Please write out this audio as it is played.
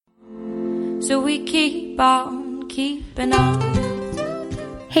So we keep on keeping on.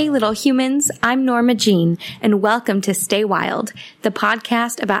 Hey, little humans, I'm Norma Jean, and welcome to Stay Wild, the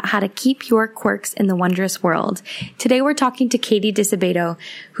podcast about how to keep your quirks in the wondrous world. Today, we're talking to Katie Disabato,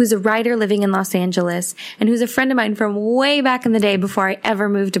 who's a writer living in Los Angeles, and who's a friend of mine from way back in the day before I ever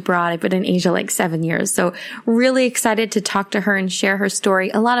moved abroad. I've been in Asia like 7 years, so really excited to talk to her and share her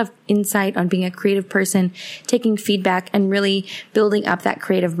story. A lot of insight on being a creative person, taking feedback, and really building up that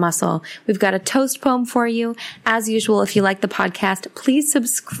creative muscle. We've got a toast poem for you. As usual, if you like the podcast, please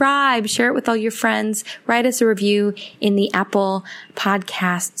subscribe, share it with all your friends, write us a review in the Apple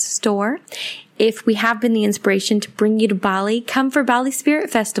Podcasts store. If we have been the inspiration to bring you to Bali, come for Bali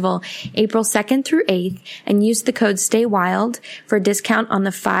Spirit Festival, April 2nd through 8th, and use the code STAYWILD for a discount on the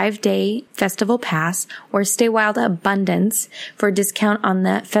 5-day festival pass, or Stay Wild Abundance for a discount on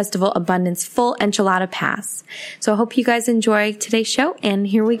the Festival Abundance full enchilada pass. So I hope you guys enjoy today's show, and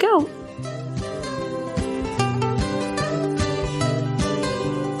here we go.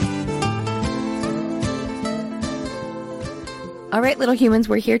 All right, little humans,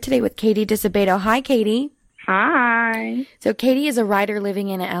 we're here today with Katie Disabato. Hi, Katie. Hi. So Katie is a writer living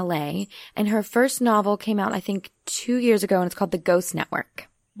in LA, and her first novel came out, I think, 2 years ago, and it's called The Ghost Network.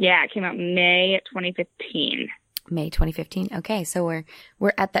 Yeah, it came out May 2015. May 2015. Okay, so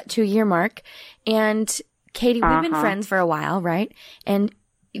we're at that 2-year mark. And Katie, we've been friends for a while, right? And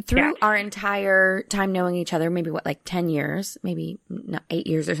through our entire time knowing each other, maybe what, like 10 years, maybe not 8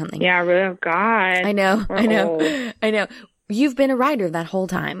 years or something. Yeah, really, oh God. I know. I know. You've been a writer that whole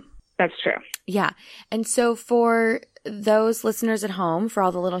time. That's true. Yeah. And so for those listeners at home, for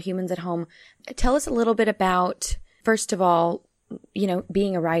all the little humans at home, tell us a little bit about, first of all, you know,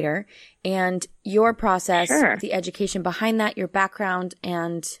 being a writer and your process, the education behind that, your background,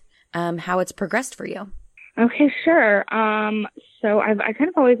 and how it's progressed for you. Okay, sure. So I kind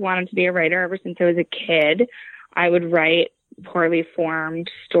of always wanted to be a writer ever since I was a kid. I would write poorly formed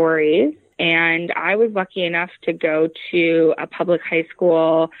stories. And I was lucky enough to go to a public high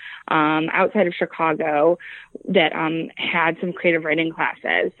school outside of Chicago that had some creative writing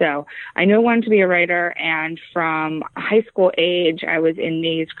classes. So I knew I wanted to be a writer, and from high school age, I was in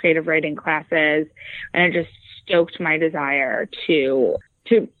these creative writing classes, and it just stoked my desire to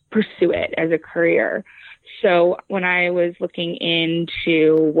pursue it as a career. So when I was looking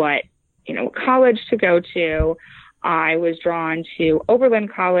into what college to go to, I was drawn to Oberlin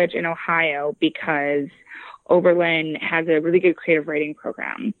College in Ohio because Oberlin has a really good creative writing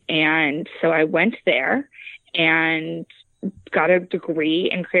program. And so I went there and got a degree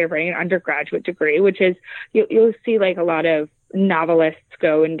in creative writing, an undergraduate degree, which is, you'll see like a lot of novelists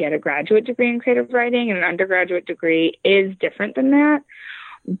go and get a graduate degree in creative writing, and an undergraduate degree is different than that.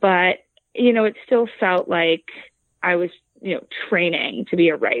 But, it still felt like I was, training to be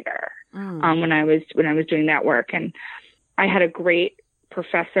a writer. When I was doing that work. And I had a great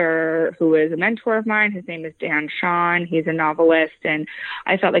professor who was a mentor of mine. His name is Dan Shawn. He's a novelist, and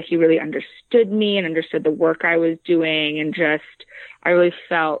I felt like he really understood me and understood the work I was doing, and I really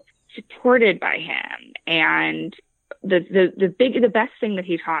felt supported by him. And the best thing that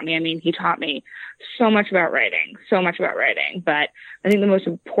he taught me so much about writing, but I think the most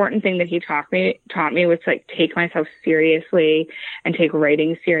important thing that he taught me was to like take myself seriously and take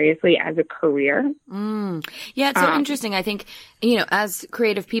writing seriously as a career. Yeah, it's so interesting. I think, as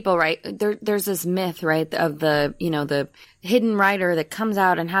creative people, right, there's this myth, right, of the hidden writer that comes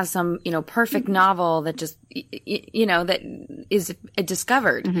out and has some, perfect novel that just, that is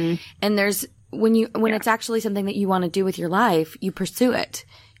discovered. Mm-hmm. And when it's actually something that you want to do with your life, you pursue it,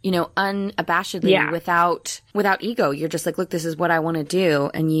 unabashedly, without ego. You're just like, look, this is what I want to do.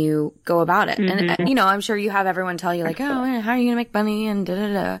 And you go about it. Mm-hmm. And, I'm sure you have everyone tell you like, oh, how are you going to make money? And da,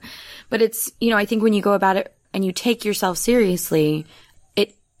 da, da. But it's, I think when you go about it and you take yourself seriously,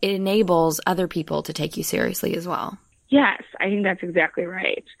 it enables other people to take you seriously as well. Yes, I think that's exactly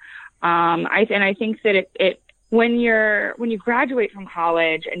right. I think that when you graduate from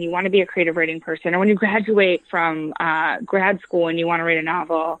college and you want to be a creative writing person, or when you graduate from grad school and you want to write a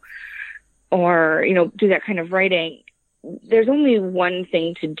novel or, do that kind of writing, there's only one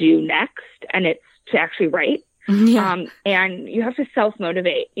thing to do next, and it's to actually write. Yeah. And you have to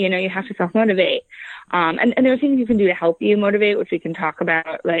self-motivate, And there are things you can do to help you motivate, which we can talk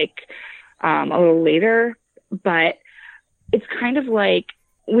about a little later. But it's kind of like,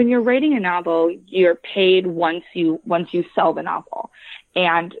 when you're writing a novel, you're paid once you sell the novel.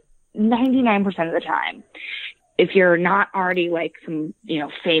 And 99% of the time, if you're not already like some,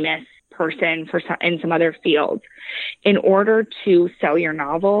 famous person in some other field, in order to sell your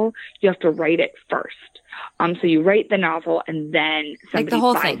novel, you have to write it first. So you write the novel and then somebody like the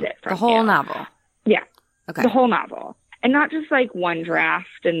whole buys thing, it from the whole you. novel. Yeah. Okay. The whole novel. And not just like one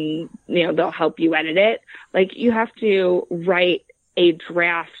draft and, they'll help you edit it. Like you have to write a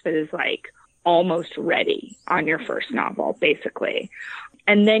draft that is like almost ready on your first novel, basically.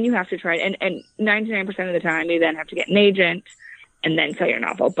 And then you have to try it. And 99% of the time you then have to get an agent and then sell your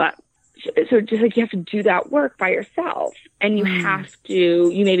novel. But so just like you have to do that work by yourself, and you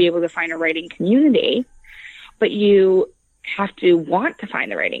you may be able to find a writing community, but you have to want to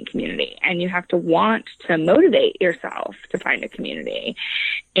find the writing community, and you have to want to motivate yourself to find a community.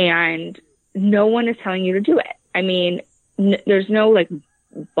 And no one is telling you to do it. I mean, there's no like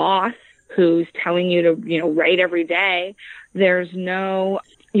boss who's telling you to, write every day. There's no,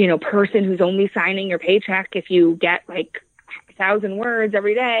 person who's only signing your paycheck if you get like 1,000 words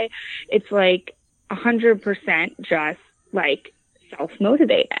every day. It's like 100% just like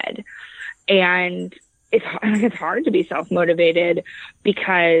self-motivated. And it's hard to be self-motivated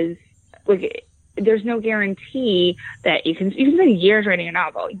because like there's no guarantee that you can spend years writing a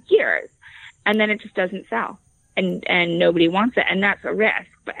novel, years, and then it just doesn't sell and nobody wants it. And that's a risk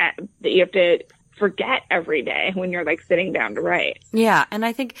that you have to forget every day when you're like sitting down to write. Yeah. And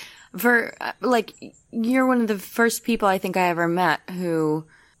I think for like, you're one of the first people I think I ever met who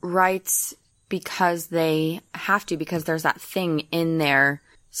writes because they have to, because there's that thing in their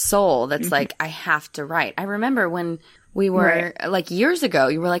soul that's like, I have to write. I remember when we were like years ago,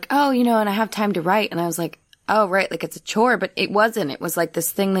 you were like, oh, and I have time to write. And I was like, oh, right. Like it's a chore, but it wasn't. It was like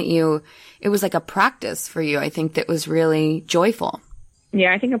this thing that it was like a practice for you. I think that was really joyful.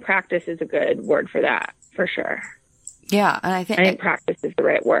 Yeah. I think a practice is a good word for that, for sure. Yeah. And I think practice is the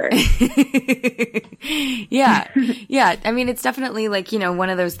right word. Yeah. Yeah. I mean, it's definitely like, one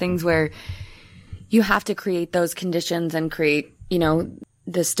of those things where you have to create those conditions and create,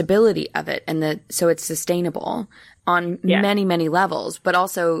 the stability of it and so it's sustainable on many, many levels, but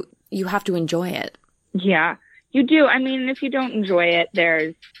also you have to enjoy it. Yeah, you do. I mean, if you don't enjoy it,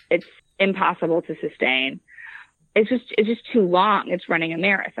 it's impossible to sustain. It's just too long. It's running a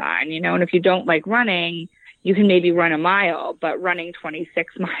marathon, and if you don't like running, you can maybe run a mile, but running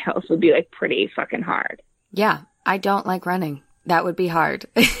 26 miles would be like pretty fucking hard. Yeah. I don't like running. That would be hard.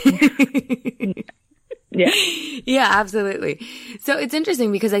 Yeah. Yeah, absolutely. So it's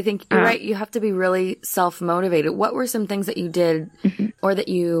interesting because I think you're right. You have to be really self-motivated. What were some things that you did or that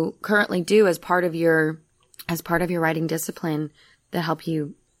you currently do as part of your writing discipline that help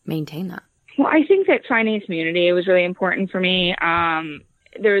you maintain that? Well, I think that finding a community was really important for me.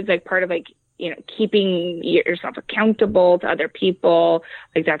 There was like part of like, keeping yourself accountable to other people.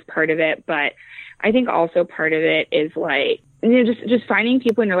 Like that's part of it. But I think also part of it is like, just finding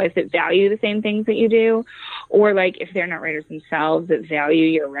people in your life that value the same things that you do, or like if they're not writers themselves, that value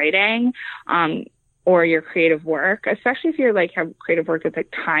your writing, or your creative work, especially if you're like have creative work that's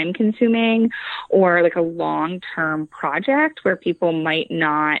like time consuming or like a long-term project where people might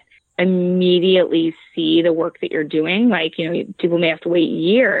not immediately see the work that you're doing. Like, people may have to wait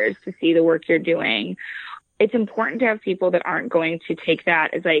years to see the work you're doing. It's important to have people that aren't going to take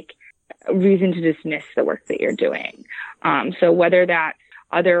that as like a reason to dismiss the work that you're doing. So whether that's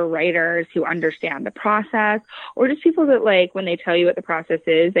other writers who understand the process or just people that like when they tell you what the process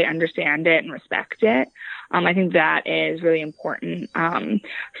is, they understand it and respect it. I think that is really important.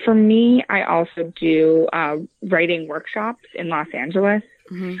 For me, I also do writing workshops in Los Angeles,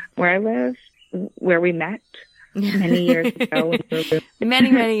 where I live, where we met many years ago.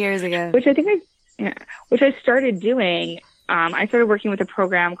 Many years ago. Which I think which I started doing. I started working with a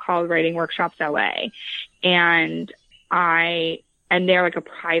program called Writing Workshops LA, and they're like a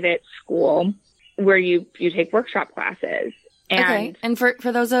private school where you take workshop classes. And okay. And for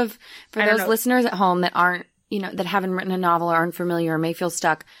those listeners at home that aren't, that haven't written a novel or aren't familiar or may feel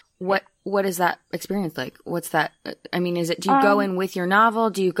stuck, what is that experience like? What's that? I mean, do you go in with your novel?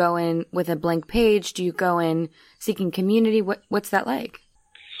 Do you go in with a blank page? Do you go in seeking community? What's that like?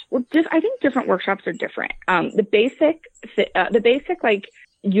 Well, I think different workshops are different. The basic like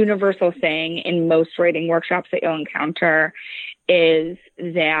universal thing in most writing workshops that you'll encounter is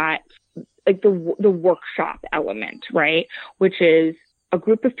that like the workshop element, right? Which is a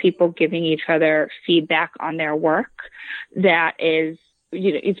group of people giving each other feedback on their work that is,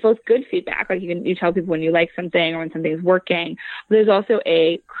 it's both good feedback. Like you tell people when you like something or when something's working. But there's also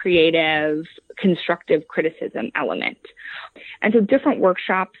a creative, constructive criticism element. And so different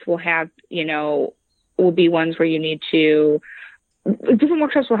workshops will have, will be ones where you need to, different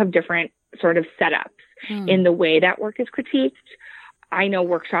workshops will have different sort of setups in the way that work is critiqued. I know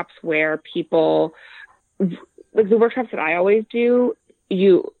workshops where people, like the workshops that I always do,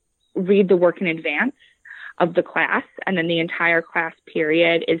 you read the work in advance. of the class, and then the entire class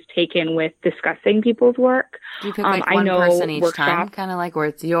period is taken with discussing people's work. Do you pick like one person each time, kind of like where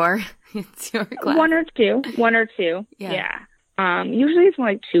it's your class? One or two. Yeah. Usually it's more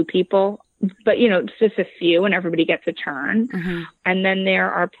like two people, but it's just a few and everybody gets a turn. Mm-hmm. And then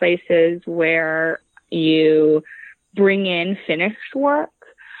there are places where you bring in finished work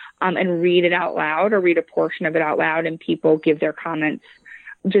and read it out loud or read a portion of it out loud, and people give their comments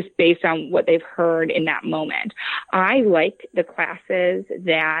just based on what they've heard in that moment. I like the classes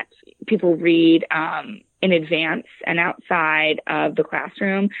that people read in advance and outside of the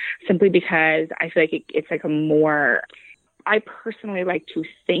classroom, simply because I feel like it's like a more... I personally like to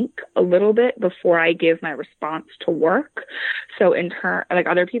think a little bit before I give my response to work. So like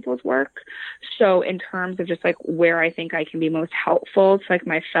other people's work. So in terms of just like where I think I can be most helpful to like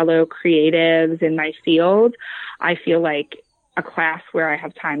my fellow creatives in my field, I feel like a class where I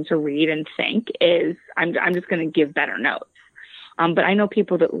have time to read and think is, I'm just going to give better notes. But I know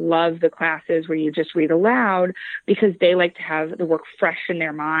people that love the classes where you just read aloud because they like to have the work fresh in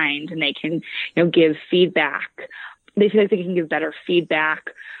their mind and they can, give feedback. They feel like they can give better feedback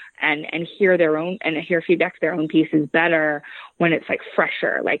and hear feedback to their own pieces better when it's like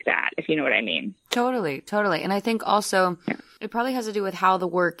fresher like that, if you know what I mean. Totally. And I think also it probably has to do with how the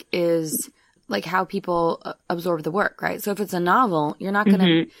work is, like how people absorb the work, right? So if it's a novel, you're not going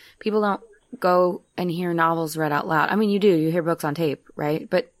to, people don't go and hear novels read out loud. I mean, you hear books on tape, right?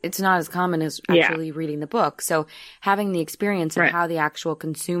 But it's not as common as actually reading the book. So having the experience of how the actual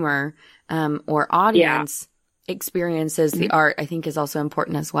consumer or audience experiences the art, I think, is also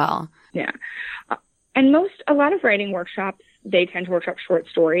important as well. Yeah. And a lot of writing workshops, they tend to workshop short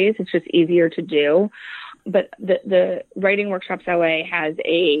stories. It's just easier to do. But the Writing Workshops LA has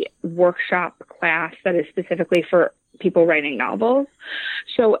a workshop class that is specifically for people writing novels.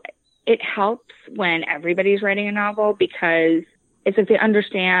 So it helps when everybody's writing a novel because it's like they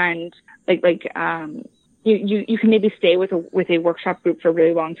understand, you can maybe stay with a workshop group for a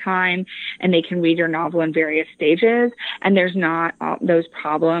really long time and they can read your novel in various stages. And there's not those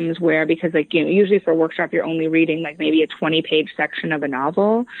problems where, because usually for a workshop, you're only reading like maybe a 20-page section of a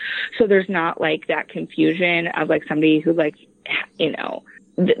novel. So there's not like that confusion of like somebody who they'll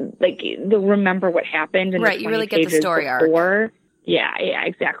remember what happened. In right. You really get the story arc. Yeah,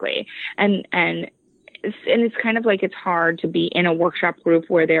 exactly. And it's kind of like it's hard to be in a workshop group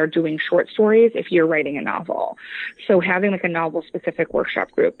where they're doing short stories if you're writing a novel. So having like a novel specific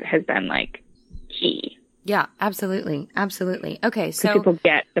workshop group has been like key. Yeah, absolutely. Okay. So people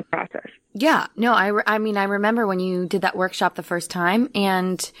get the process. Yeah. No, I mean, I remember when you did that workshop the first time,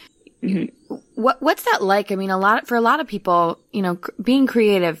 and what's that like? I mean, for a lot of people, being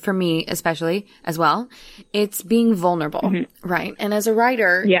creative, for me especially as well, it's being vulnerable, right? And as a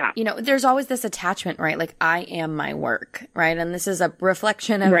writer, there's always this attachment, right? Like, I am my work, right? And this is a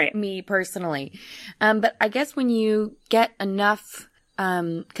reflection of me personally. But I guess when you get enough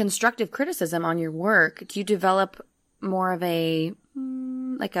constructive criticism on your work, do you develop more of a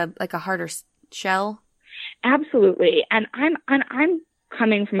like a harder shell? Absolutely. And I'm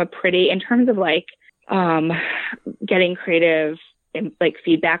coming from in terms of getting creative and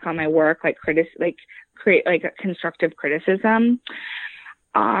feedback on my work, constructive criticism.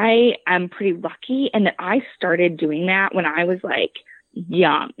 I am pretty lucky in that I started doing that when I was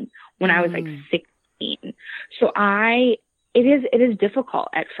young, when I was 16. So it is difficult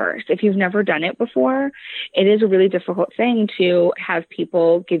at first. If you've never done it before, it is a really difficult thing to have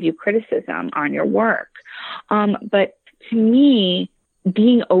people give you criticism on your work. But to me,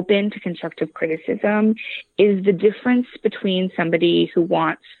 being open to constructive criticism is the difference between somebody who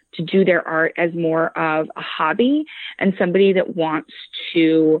wants to do their art as more of a hobby and somebody that wants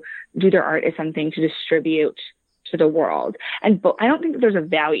to do their art as something to distribute to the world. And I don't think that there's a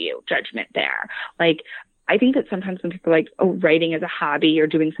value judgment there. I think that sometimes when people are writing as a hobby or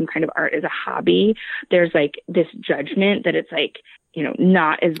doing some kind of art as a hobby, there's this judgment that it's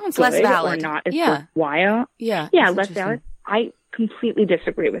not as good less valid. Or not as worthwhile. Yeah, less valid. I completely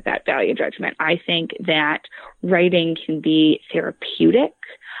disagree with that value judgment. I think that writing can be therapeutic.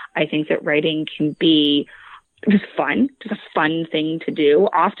 I think that writing can be just fun, just a fun thing to do.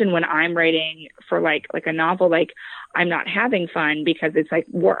 Often when I'm writing for like a novel, I'm not having fun because it's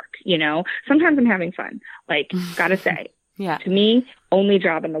work, Sometimes I'm having fun, gotta say. Yeah. To me, only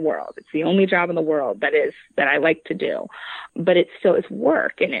job in the world. It's the only job in the world that I like to do. But it's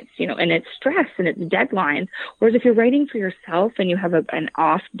work, and it's, and it's stress, and it's deadlines. Whereas if you're writing for yourself and you have an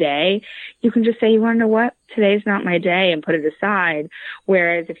off day, you can just say, you want to know what? Today's not my day, and put it aside.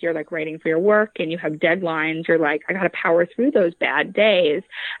 Whereas if you're like writing for your work and you have deadlines, you're like, I got to power through those bad days,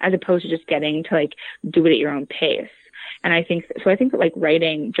 as opposed to just getting to like do it at your own pace. And I think that like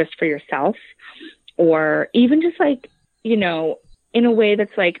writing just for yourself, or even just like, in a way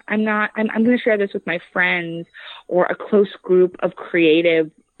that's like, I'm going to share this with my friends or a close group of creative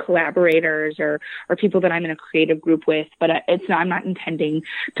collaborators or people that I'm in a creative group with, but I'm not intending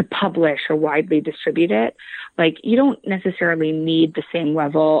to publish or widely distribute it. Like, you don't necessarily need the same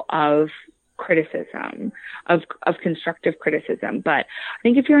level of criticism, of constructive criticism. But I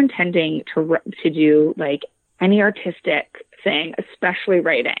think if you're intending to do like any artistic thing, especially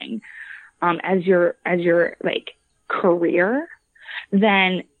writing, as your like career,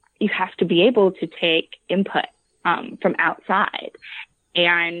 then you have to be able to take input from outside.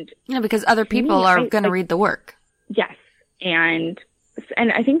 And because other people are going to read the work. Yes. And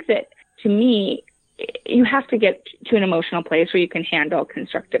I think that, to me, you have to get to an emotional place where you can handle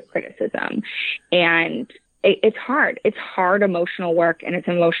constructive criticism. And it's hard. It's hard emotional work, and it's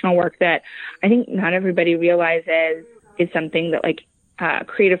emotional work that I think not everybody realizes is something that like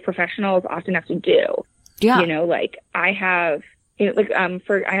creative professionals often have to do. Yeah. Like I have,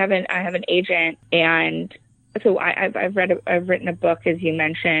 I have an agent, and so I've written a book, as you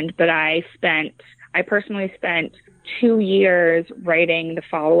mentioned, but I personally spent 2 years writing the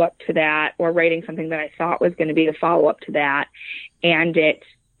follow-up to that, or writing something that I thought was going to be the follow-up to that. And it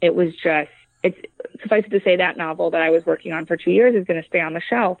was just, it's suffice it to say, that novel that I was working on for 2 years is going to stay on the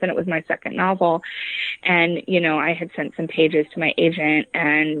shelf. And it was my second novel. And, I had sent some pages to my agent,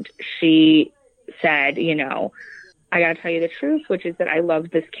 and she said, I got to tell you the truth, which is that I love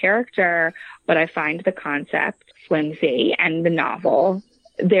this character, but I find the concept flimsy, and the novel,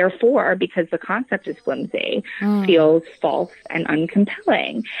 therefore, because the concept is flimsy, feels false and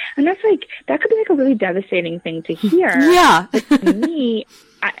uncompelling. And that could be like a really devastating thing to hear. Yeah. But to me,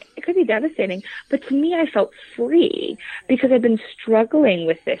 it could be devastating, but to me, I felt free because I've been struggling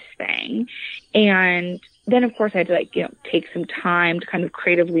with this thing. And then, of course, I had to take some time to kind of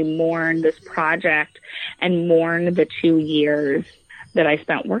creatively mourn this project and mourn the 2 years that I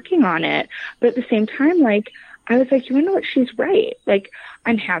spent working on it. But at the same time, I was like, you know what? She's right.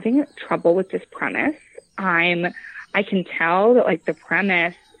 I'm having trouble with this premise. I can tell that the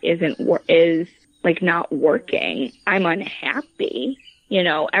premise is not working. I'm unhappy.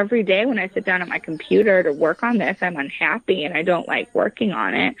 Every day when I sit down at my computer to work on this, I'm unhappy and I don't like working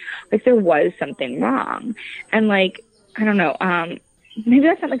on it. There was something wrong. And I don't know, maybe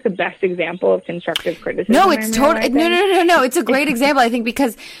that's not the best example of constructive criticism. No, it's totally, no. It's a great example, I think,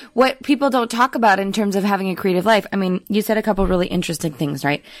 because what people don't talk about in terms of having a creative life, I mean, you said a couple really interesting things,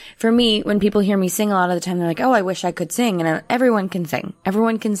 right? For me, when people hear me sing a lot of the time, they're like, oh, I wish I could sing. And everyone can sing.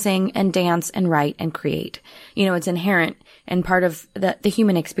 Everyone can sing and dance and write and create. It's inherent and part of the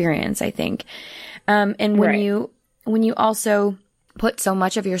human experience, I think. And when right. when you also put so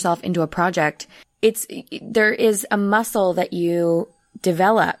much of yourself into a project, there is a muscle that you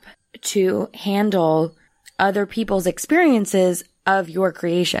develop to handle other people's experiences of your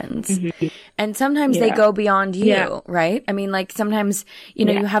creations. Mm-hmm. And sometimes they go beyond you, right? I mean, sometimes,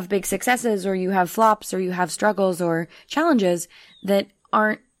 you have big successes, or you have flops, or you have struggles or challenges that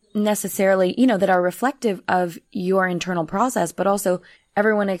aren't necessarily, that are reflective of your internal process, but also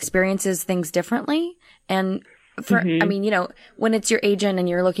everyone experiences things differently. And I mean, when it's your agent and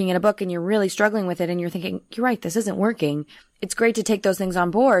you're looking at a book and you're really struggling with it and you're thinking, you're right, this isn't working. It's great to take those things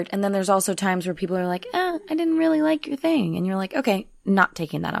on board. And then there's also times where people are like, I didn't really like your thing. And you're like, okay, not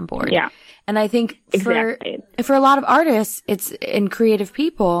taking that on board. Yeah. And I think for a lot of artists, and creative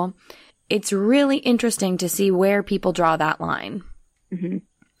people, it's really interesting to see where people draw that line. Mm-hmm.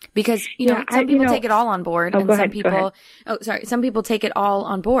 Because, some people take it all on board, and some people take it all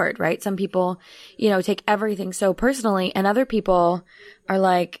on board, right? Some people, take everything so personally, and other people are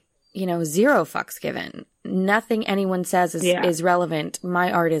like, zero fucks given. Nothing anyone says is relevant.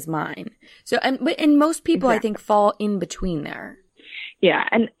 My art is mine. So, and most people, I think, fall in between there. Yeah.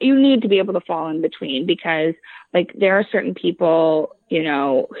 And you need to be able to fall in between, because there are certain people,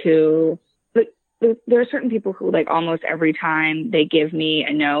 who, there are certain people who almost every time they give me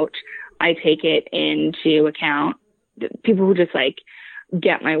a note, I take it into account. People who just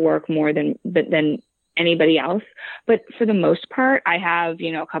get my work more than anybody else. But for the most part, I have,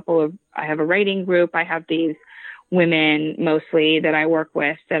 I have a writing group. I have these women mostly that I work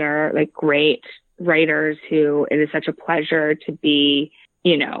with that are great, writers who it is such a pleasure to be,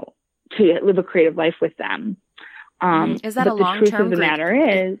 you know, to live a creative life with them. Is that a long-term group? The truth of the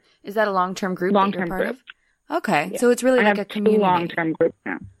matter is that a long-term group? Long-term group. Of? Okay. Yeah. So it's really like a community. Long-term group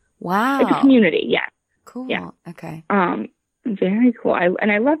now. Wow. It's a community. Yeah. Cool. Yeah. Okay. Very cool.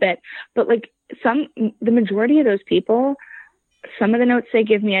 I love it. But like the majority of those people, some of the notes they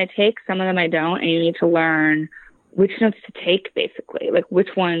give me, I take, some of them I don't. And you need to learn which notes to take, basically, like which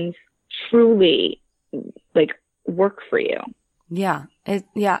ones truly like work for you. Yeah. It's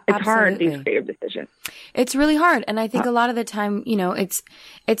absolutely hard, these creative decisions. It's really hard. And I think a lot of the time, you know, it's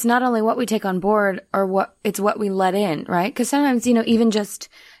not only what we take on board or it's what we let in, right? Because sometimes, you know, even just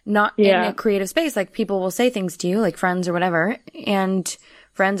not in a creative space, like people will say things to you, like friends or whatever, and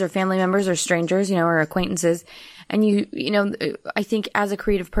friends or family members or strangers, you know, or acquaintances. And you know, I think as a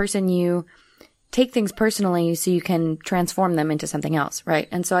creative person, you take things personally so you can transform them into something else, right?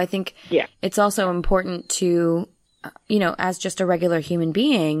 And so I think it's also important to, you know, as just a regular human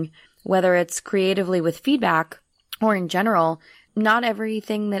being, whether it's creatively with feedback or in general, not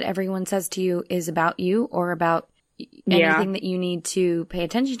everything that everyone says to you is about you or about anything that you need to pay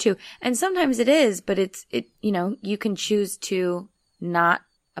attention to. And sometimes it is, but it, you know, you can choose to not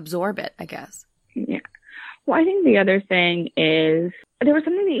absorb it, I guess. Yeah. Well, I think the other thing is there was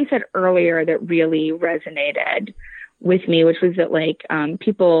something that you said earlier that really resonated with me, which was that like,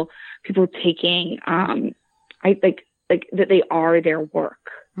 people taking, I like that they are their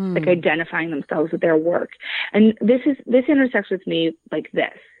work, like identifying themselves with their work. And this intersects with me like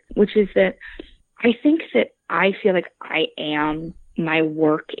this, which is that I think that I feel like I am my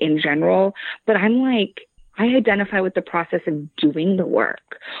work in general, but I'm like, I identify with the process of doing the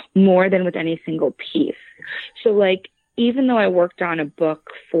work more than with any single piece. So like, even though I worked on a book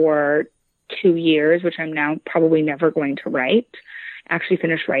for 2 years, which I'm now probably never going to actually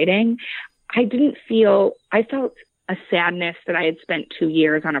finish writing, I felt a sadness that I had spent 2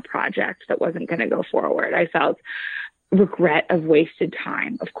 years on a project that wasn't going to go forward. I felt regret of wasted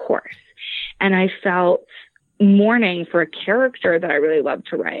time, of course. And I felt mourning for a character that I really loved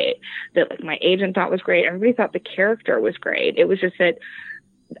to write, that like my agent thought was great. Everybody thought the character was great. It was just that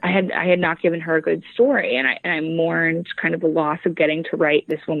I had not given her a good story, and I mourned kind of the loss of getting to write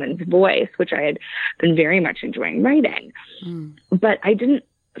this woman's voice, which I had been very much enjoying writing. But I didn't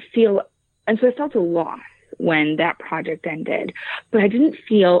feel, and so I felt a loss when that project ended, but I didn't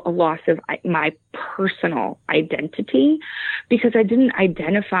feel a loss of my personal identity because I didn't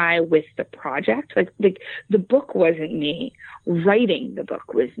identify with the project. Like the book wasn't me, writing the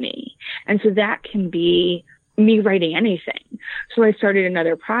book was me. And so that can be me writing anything. So I started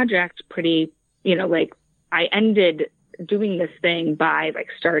another project pretty, you know, like I ended doing this thing by like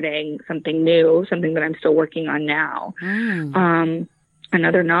starting something new, something that I'm still working on now,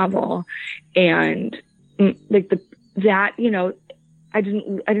 another novel. And like that, you know, I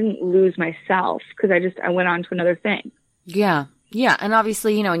didn't lose myself because I went on to another thing. Yeah. Yeah. And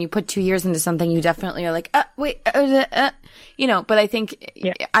obviously, you know, when you put 2 years into something, you definitely are like, wait, you know, but I think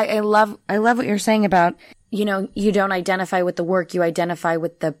I love what you're saying about, you know, you don't identify with the work, you identify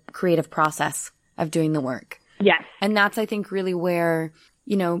with the creative process of doing the work. Yes. And that's, I think, really where,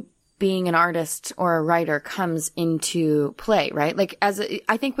 you know, being an artist or a writer comes into play, right? Like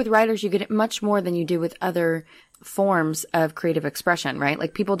I think with writers, you get it much more than you do with other forms of creative expression, right?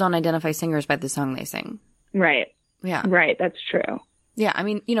 Like people don't identify singers by the song they sing. Right. Yeah. Right. That's true. Yeah. I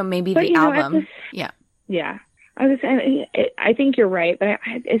mean, you know, maybe the album. Yeah. Yeah. I think you're right, but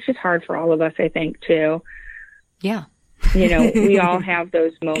it's just hard for all of us, I think, too. Yeah. You know, we all have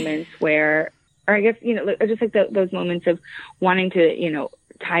those moments where, or I guess, you know, just like those moments of wanting to, you know,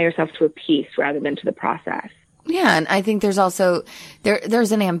 tie yourself to a piece rather than to the process. Yeah. And I think there's also,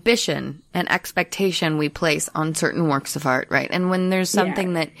 there's an ambition and expectation we place on certain works of art, right? And when there's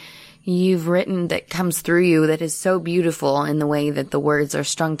something that you've written that comes through you that is so beautiful in the way that the words are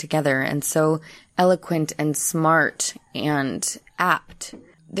strung together and so eloquent and smart and apt,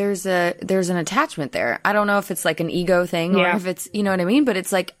 there's an attachment there. I don't know if it's like an ego thing or if it's, you know what I mean? But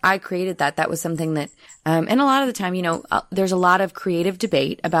it's like, I created that. That was something that, and a lot of the time, you know, there's a lot of creative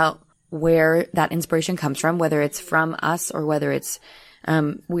debate about where that inspiration comes from, whether it's from us or whether it's,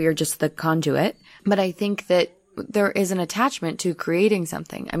 we are just the conduit. But I think that there is an attachment to creating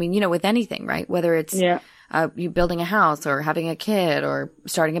something. I mean, you know, with anything, right? Whether it's, you building a house or having a kid or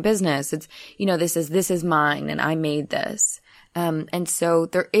starting a business, it's, you know, this is mine and I made this. And so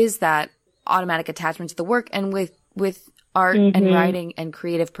there is that automatic attachment to the work. And with art and writing and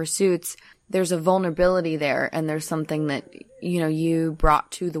creative pursuits, there's a vulnerability there. And there's something that, you know, you brought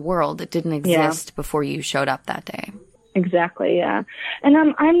to the world that didn't exist before you showed up that day. Exactly. Yeah.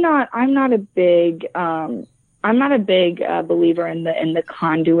 And I'm not a big believer in the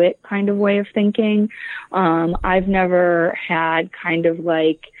conduit kind of way of thinking. I've never had kind of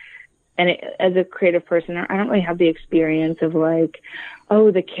like, as a creative person, I don't really have the experience of like, oh,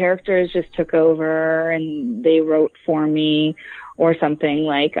 the characters just took over and they wrote for me or something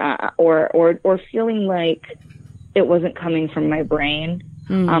like, or feeling like it wasn't coming from my brain.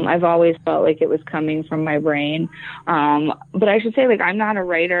 I've always felt like it was coming from my brain. But I should say, like, I'm not a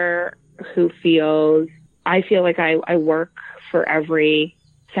writer who I feel like I work for every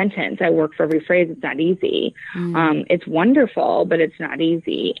sentence. I work for every phrase. It's not easy. It's wonderful, but it's not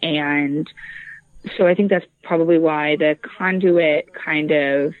easy. And so I think that's probably why the conduit kind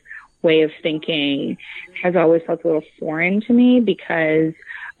of way of thinking has always felt a little foreign to me, because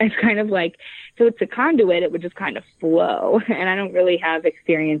it's kind of like, so it's a conduit, it would just kind of flow. And I don't really have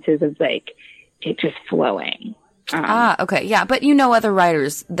experiences of like it just flowing. Okay. Yeah. But you know other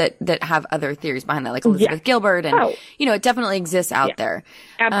writers that have other theories behind that, like Elizabeth Gilbert, and, you know, it definitely exists out there.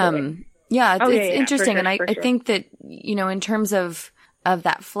 Absolutely. It's interesting. Sure, and I think that, you know, in terms of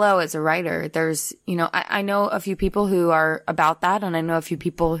that flow as a writer, there's, you know, I know a few people who are about that, and I know a few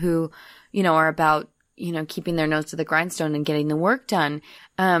people who, you know, are about, you know, keeping their nose to the grindstone and getting the work done.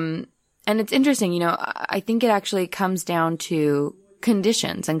 And it's interesting, you know, I think it actually comes down to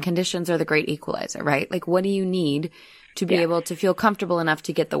conditions, and conditions are the great equalizer, right? Like, what do you need to be able to feel comfortable enough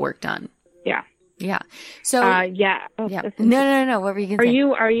to get the work done? Yeah. Yeah. So, Oh, No. What were you going to say?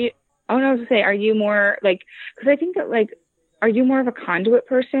 Are you, oh no, I was going to say, are you more like, cause I think that like, are you more of a conduit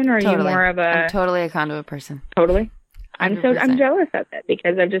person, or are you more of I'm totally a conduit person. Totally. 100%. I'm jealous of it,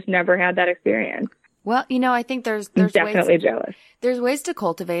 because I've just never had that experience. Well, you know, I think there's definitely ways, jealous. There's ways to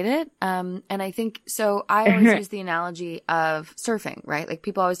cultivate it. And I think, so I always use the analogy of surfing, right? Like,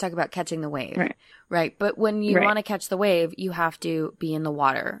 people always talk about catching the wave, right? But when you want to catch the wave, you have to be in the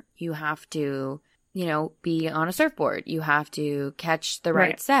water. You have to, you know, be on a surfboard. You have to catch the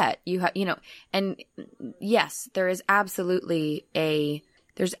right set. You know, and yes, there's absolutely a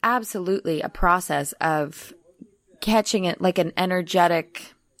process of catching it, like an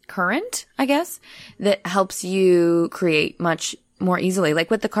energetic current, I guess, that helps you create much more easily, like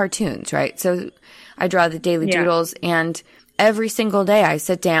with the cartoons, right? So I draw the daily doodles, and every single day I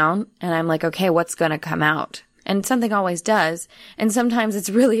sit down and I'm like, okay, what's going to come out? And something always does. And sometimes it's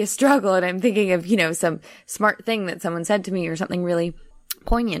really a struggle, and I'm thinking of, you know, some smart thing that someone said to me, or something really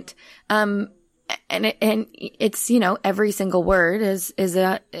poignant. And it's, you know, every single word is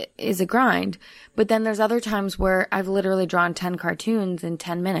a grind. But then there's other times where I've literally drawn 10 cartoons in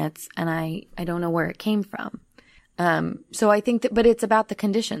 10 minutes, and I don't know where it came from. So I think that, but it's about the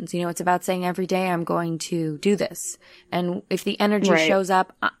conditions, you know, it's about saying every day I'm going to do this. And if the energy shows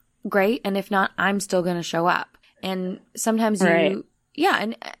up, great. And if not, I'm still going to show up. And sometimes and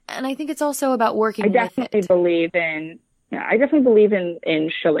I think it's also about working with it. I definitely believe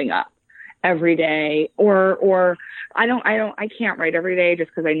in showing up every day, or I can't write every day,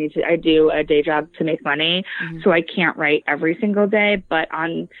 just because I do a day job to make money. So I can't write every single day, but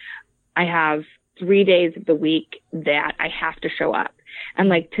I have 3 days of the week that I have to show up. And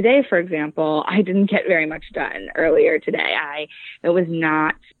like today, for example, I didn't get very much done earlier today. It was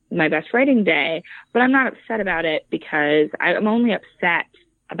not my best writing day, but I'm not upset about it, because I'm only upset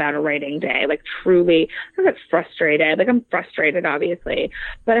about a writing day. Like, truly, I get frustrated. Like, I'm frustrated, obviously,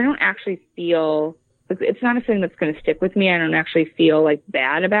 but I don't actually feel like, it's not a thing that's going to stick with me. I don't actually feel like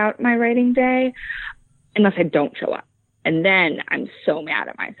bad about my writing day unless I don't show up. And then I'm so mad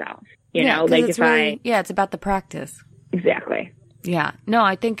at myself, you know, like if it's about the practice. Exactly. Yeah. No,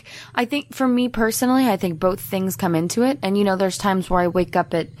 I think for me personally, I think both things come into it. And, you know, there's times where I wake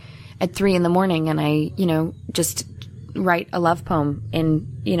up at 3 a.m. and I, you know, just write a love poem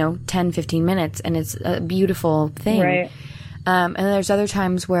in, you know, 10, 15 minutes, and it's a beautiful thing. Right. And there's other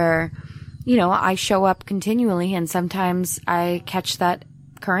times where, you know, I show up continually, and sometimes I catch that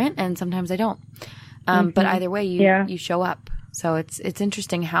current and sometimes I don't. But either way, you show up. So it's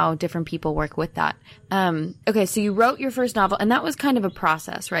interesting how different people work with that. Okay. So you wrote your first novel, and that was kind of a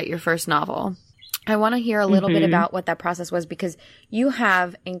process, right? Your first novel. I want to hear a little bit about what that process was, because you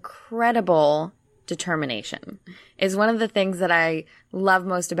have incredible determination. Is one of the things that I love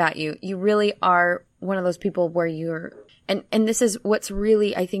most about you. You really are one of those people where you're, and this is what's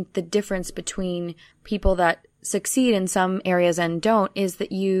really, I think, the difference between people that succeed in some areas and don't, is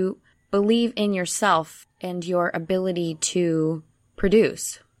that you believe in yourself and your ability to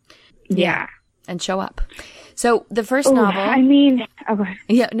produce. Yeah. And show up. So the first novel. I mean, oh, go ahead.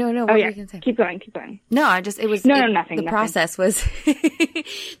 Yeah, no. What were you going to say? Keep going. No, nothing. Process was,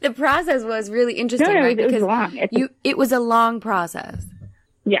 the process was really interesting, right? It was long. It was a long process.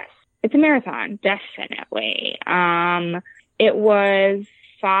 Yes. It's a marathon, definitely. It was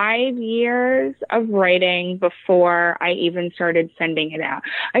 5 years of writing before I even started sending it out.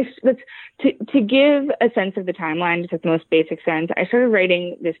 To give a sense of the timeline, just at the most basic sense, I started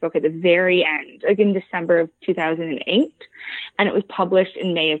writing this book at the very end, like in December of 2008, and it was published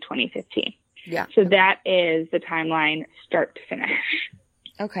in May of 2015. Yeah. So that is the timeline, start to finish.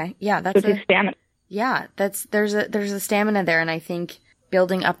 Okay. Yeah, that's stamina. Yeah, there's a stamina there, and I think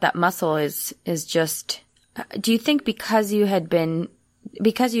building up that muscle is just. Do you think because you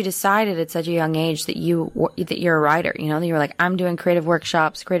decided at such a young age that you're a writer, that you were like, I'm doing creative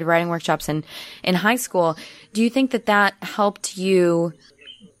writing workshops in high school. Do you think that helped you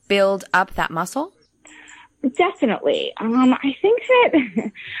build up that muscle? Definitely. I think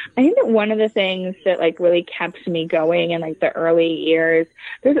that one of the things that like really kept me going in like the early years,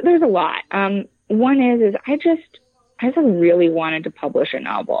 there's a lot. One is I just really wanted to publish a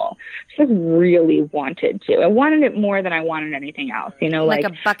novel. Just really wanted to. I wanted it more than I wanted anything else. Like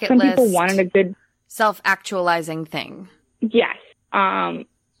a bucket some list. Some people wanted a good self-actualizing thing. Yes. I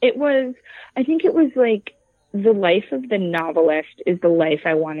think it was like the life of the novelist is the life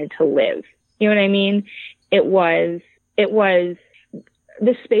I wanted to live. You know what I mean? It was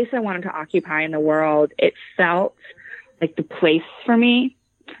the space I wanted to occupy in the world. It felt like the place for me.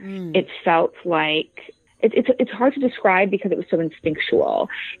 It felt like it's hard to describe because it was so instinctual.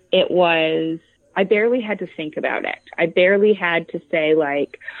 I barely had to think about it. I barely had to say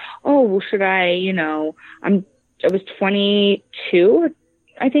like, oh, well, should I, I was 22,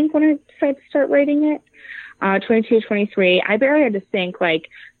 I think, when I decided to start writing it. 22, 23. I barely had to think like,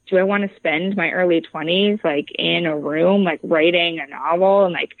 do I want to spend my early 20s like in a room, like writing a novel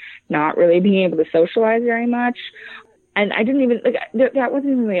and like not really being able to socialize very much? And I didn't even, that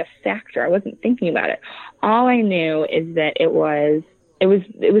wasn't even really a factor. I wasn't thinking about it. All I knew is that it was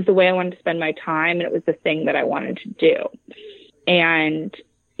the way I wanted to spend my time, and it was the thing that I wanted to do. And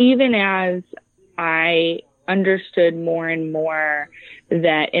even as I understood more and more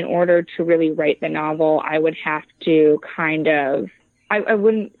that in order to really write the novel, I would have to kind of, I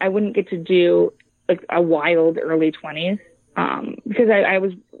wouldn't get to do like a wild early 20s, because I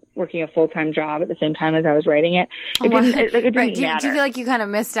was working a full-time job at the same time as I was writing it. It didn't matter. Do you feel like you kind of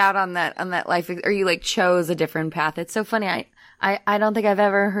missed out on that life, or you like chose a different path? It's so funny. I don't think I've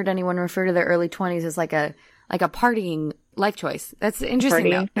ever heard anyone refer to their early 20s as like a partying life choice. That's interesting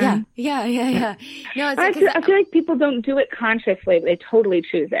though. Yeah. No, I feel like people don't do it consciously, but they totally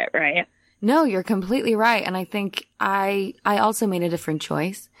choose it, right? No, you're completely right. And I think I also made a different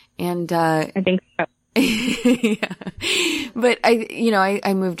choice. And I think so. Yeah. But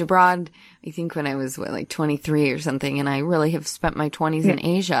I moved abroad, I think when I was 23 or something, and I really have spent my 20s in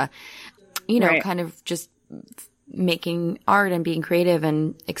Asia, right. Kind of just making art and being creative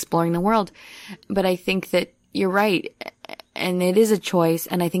and exploring the world. But I think that you're right. And it is a choice.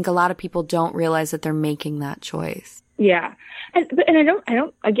 And I think a lot of people don't realize that they're making that choice. Yeah. And I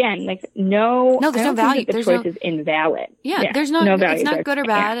don't, again, like, there's no value. The choice is invalid. Yeah. There's no value. It's not good or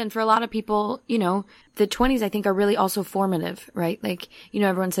bad. Yeah. And for a lot of people, the 20s, I think, are really also formative, right? Like,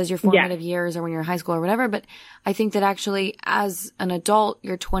 everyone says your formative years are when you're in high school or whatever. But I think that actually as an adult,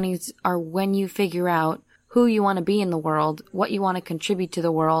 your 20s are when you figure out who you want to be in the world, what you want to contribute to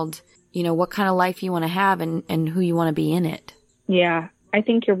the world, what kind of life you want to have and who you want to be in it. Yeah, I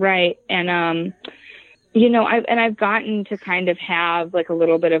think you're right. And, I've gotten to kind of have like a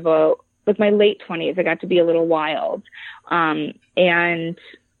little bit of my late 20s, I got to be a little wild, and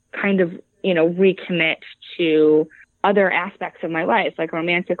kind of, recommit to other aspects of my life, like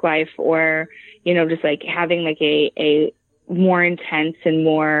romantic life, or, just like having like a more intense and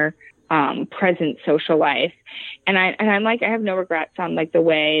more, present social life. And I'm like, I have no regrets on like the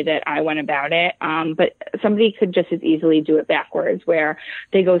way that I went about it. But somebody could just as easily do it backwards, where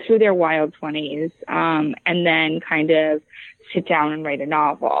they go through their wild 20s, and then kind of sit down and write a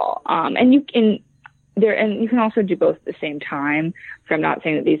novel. And you can also do both at the same time. So I'm not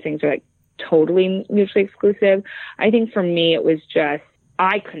saying that these things are like totally mutually exclusive. I think for me, it was just,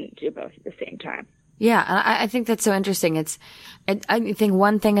 I couldn't do both at the same time. Yeah, and I think that's so interesting. I think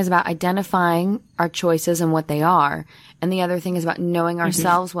one thing is about identifying our choices and what they are, and the other thing is about knowing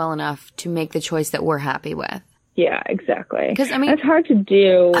ourselves well enough to make the choice that we're happy with. Yeah, exactly. Because it's hard to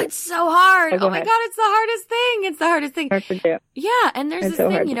do. It's so hard. Oh my God, it's the hardest thing. It's the hardest thing. Hard to do. Yeah, and there's this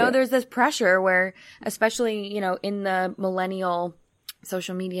thing, there's this pressure where, especially, in the millennial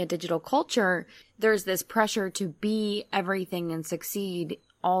social media, digital culture, there's this pressure to be everything and succeed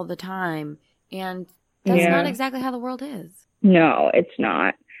all the time. And that's not exactly how the world is. No, it's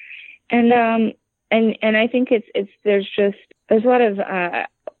not. And I think there's a lot of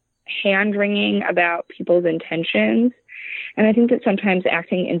hand wringing about people's intentions. And I think that sometimes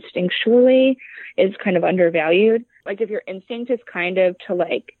acting instinctually is kind of undervalued. Like if your instinct is kind of to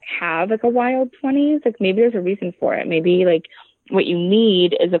like have like a wild 20s, like maybe there's a reason for it. Maybe like what you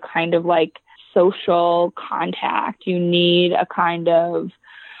need is a kind of like social contact. You need a kind of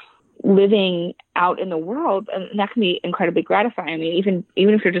living out in the world, and that can be incredibly gratifying. I mean,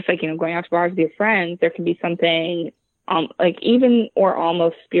 even if you're just like, going out to bars with your friends, there can be something like even or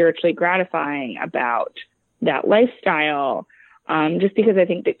almost spiritually gratifying about that lifestyle, just because I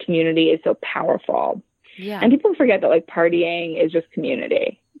think that community is so powerful. Yeah. And people forget that like partying is just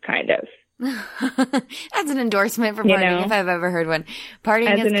community, kind of. That's an endorsement for partying if I've ever heard one.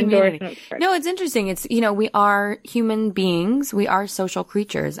 Partying is community. No, it's interesting. It's, we are human beings. We are social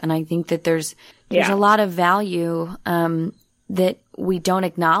creatures. And I think that there's a lot of value, that we don't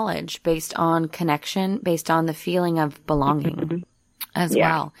acknowledge based on connection, based on the feeling of belonging as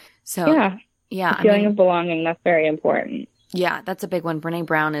well. So, the feeling of belonging, that's very important. Yeah, that's a big one. Brene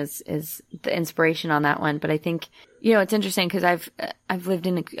Brown is the inspiration on that one. But I think, it's interesting because I've lived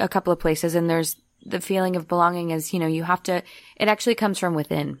in a couple of places, and there's the feeling of belonging is, you have to, it actually comes from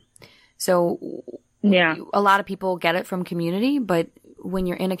within. So a lot of people get it from community, but when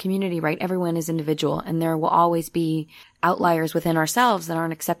you're in a community, right, everyone is individual, and there will always be outliers within ourselves that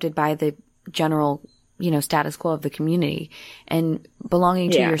aren't accepted by the general, status quo of the community. And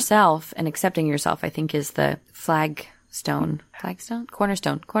belonging to yourself and accepting yourself, I think, is the cornerstone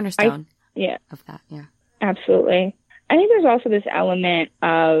of that. Yeah, absolutely. I think there's also this element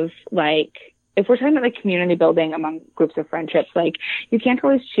of like, if we're talking about like community building among groups of friendships, like you can't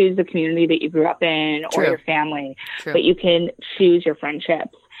always choose the community that you grew up in or your family, but you can choose your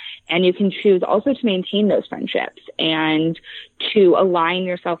friendships, and you can choose also to maintain those friendships and to align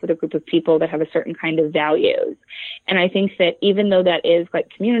yourself with a group of people that have a certain kind of values. And I think that even though that is like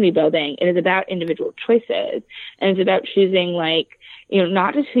community building, it is about individual choices, and it's about choosing like,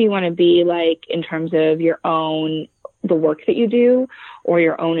 not just who you want to be like in terms of the work that you do or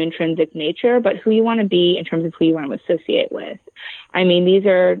your own intrinsic nature, but who you want to be in terms of who you want to associate with. I mean, these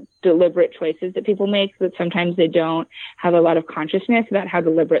are deliberate choices that people make, but sometimes they don't have a lot of consciousness about how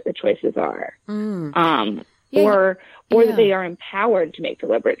deliberate the choices are. Or that they are empowered to make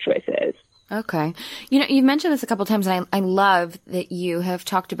deliberate choices. Okay. You've mentioned this a couple of times, and I love that you have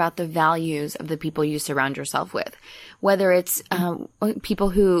talked about the values of the people you surround yourself with, whether it's people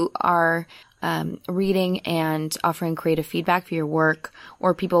who are reading and offering creative feedback for your work,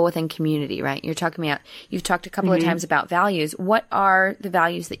 or people within community, right? You've talked a couple of times about values. What are the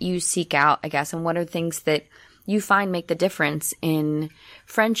values that you seek out, I guess, and what are things that you find make the difference in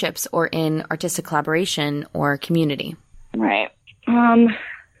friendships or in artistic collaboration or community? Right.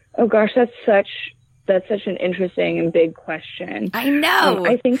 Oh gosh, that's such an interesting and big question. I know.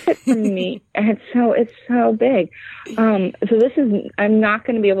 I think that for me, it's so big. So I'm not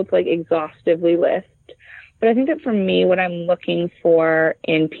going to be able to like exhaustively list, but I think that for me, what I'm looking for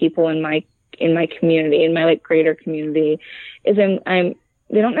in people in my community, in my like greater community, is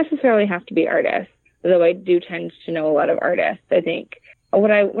they don't necessarily have to be artists, though I do tend to know a lot of artists. I think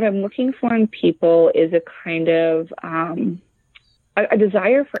what I'm looking for in people is a kind of a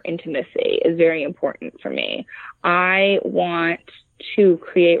desire for intimacy is very important for me. I want to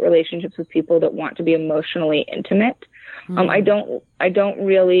create relationships with people that want to be emotionally intimate. I don't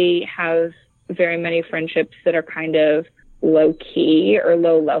really have very many friendships that are kind of low key or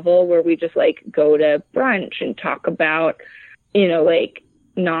low level, where we just like go to brunch and talk about, like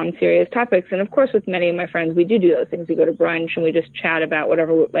non-serious topics. And of course, with many of my friends, we do those things. We go to brunch and we just chat about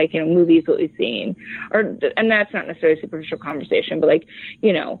whatever, like, movies that we've seen, and that's not necessarily superficial conversation, but like,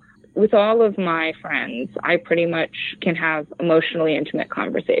 with all of my friends, I pretty much can have emotionally intimate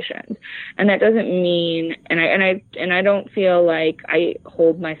conversations. And that doesn't mean, and I don't feel like I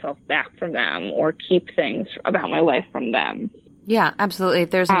hold myself back from them or keep things about my life from them. Yeah, absolutely.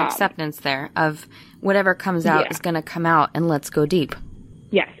 There's an acceptance there of whatever comes out is going to come out, and let's go deep.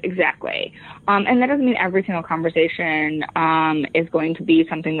 Yes, exactly. And that doesn't mean every single conversation is going to be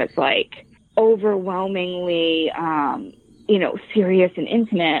something that's like overwhelmingly, serious and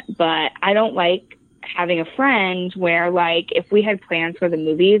intimate. But I don't like having a friend where like if we had plans for the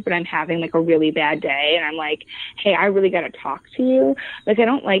movies, but I'm having like a really bad day and I'm like, hey, I really got to talk to you. Like, I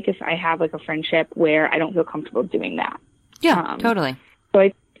don't like if I have like a friendship where I don't feel comfortable doing that. Yeah, totally.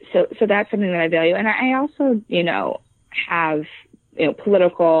 So that's something that I value. And I also, have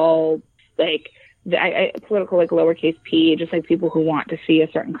political, political, like lowercase p, just like people who want to see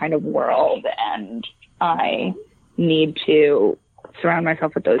a certain kind of world. And I need to surround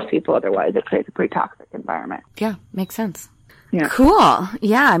myself with those people. Otherwise it creates a pretty toxic environment. Yeah. Makes sense. Yeah. Cool.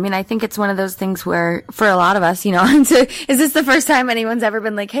 Yeah. I mean, I think it's one of those things where for a lot of us, is this the first time anyone's ever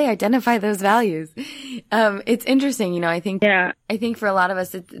been like, hey, identify those values? It's interesting. I think for a lot of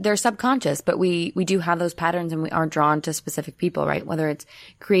us, they're subconscious, but we do have those patterns and we are drawn to specific people, right? Whether it's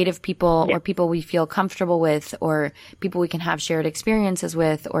creative people or people we feel comfortable with or people we can have shared experiences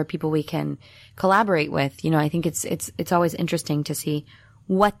with or people we can collaborate with. I think it's always interesting to see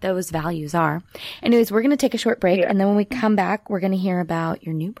what those values are. Anyways, we're going to take a short break. And then when we come back, we're going to hear about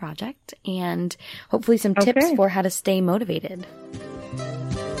your new project and hopefully some tips for how to stay motivated.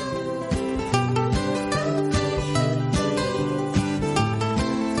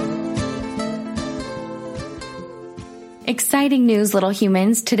 Exciting news, little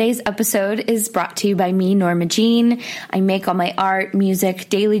humans. Today's episode is brought to you by me, Norma Jean. I make all my art, music,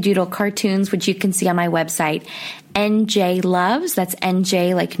 daily doodle cartoons, which you can see on my website, NJ Loves. That's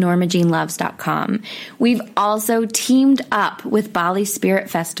NJ like NormaJeanLoves.com. We've also teamed up with Bali Spirit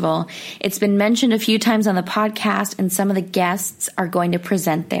Festival. It's been mentioned a few times on the podcast, and some of the guests are going to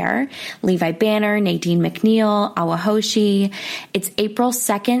present there. Levi Banner, Nadine McNeil, Awahoshi. It's April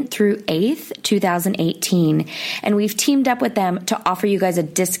 2nd through 8th, 2018. And we've teamed up with them to offer you guys a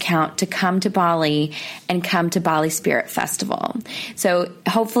discount to come to Bali and come to Bali Spirit Festival. So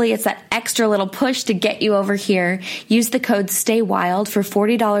hopefully it's that extra little push to get you over here. Use the code STAYWILD for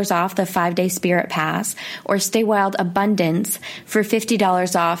 $40 off the 5-day Spirit Pass, or Stay Wild Abundance for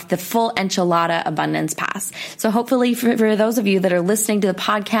 $50 off the full Enchilada Abundance Pass. So hopefully for those of you that are listening to the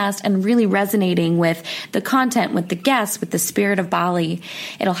podcast and really resonating with the content, with the guests, with the spirit of Bali,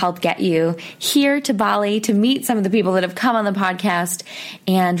 it'll help get you here to Bali to meet some of the people that have come on the podcast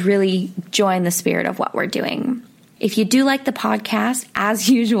and really join the spirit of what we're doing. If you do like the podcast, as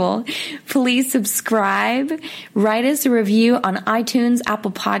usual, please subscribe, write us a review on iTunes, Apple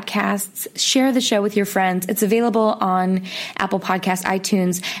Podcasts, share the show with your friends. It's available on Apple Podcasts,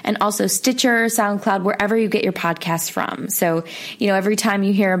 iTunes, and also Stitcher, SoundCloud, wherever you get your podcasts from. So, every time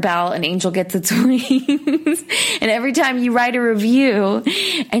you hear a bell, an angel gets its wings. And every time you write a review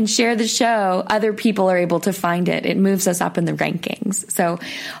and share the show, other people are able to find it. It moves us up in the rankings. So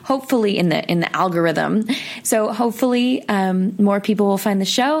hopefully in the algorithm. So hopefully more people will find the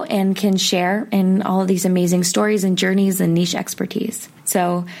show and can share in all of these amazing stories and journeys and niche expertise.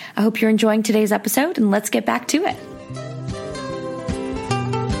 So I hope you're enjoying today's episode, and let's get back to it.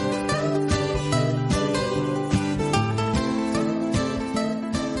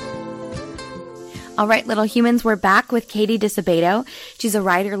 All right, little humans, we're back with Katie Disabato. She's a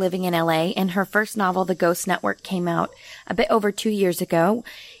writer living in LA, and her first novel, The Ghost Network, came out a bit over 2 years ago.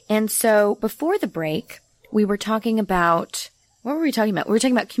 And so before the break, we were talking about, what were we talking about? We were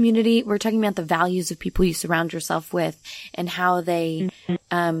talking about community. We were talking about the values of people you surround yourself with and how they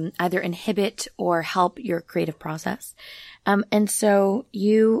either inhibit or help your creative process. And so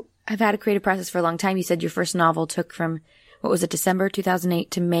you have had a creative process for a long time. You said your first novel took from, what was it, December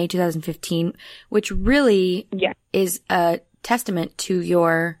 2008 to May 2015, which really is a testament to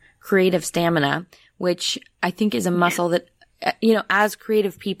your creative stamina, which I think is a muscle that, as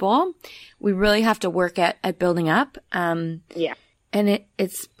creative people, we really have to work at building up. And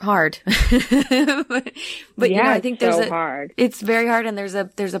it's hard. but I think it's very hard. And there's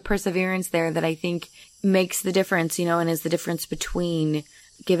a perseverance there that I think makes the difference, and is the difference between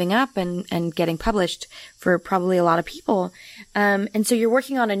giving up and getting published for probably a lot of people. And so you're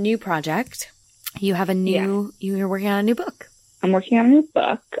working on a new project. You have you're working on a new book. I'm working on a new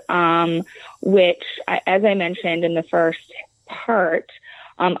book, which, as I mentioned in the first part,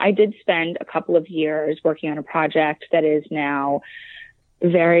 I did spend a couple of years working on a project that is now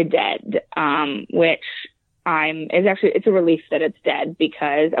very dead, which it's a relief that it's dead,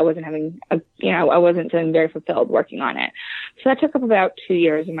 because I wasn't I wasn't feeling very fulfilled working on it. So that took up about 2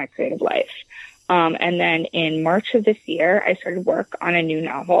 years of my creative life. And then in March of this year, I started work on a new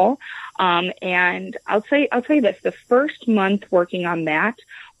novel. And I'll tell you this, the first month working on that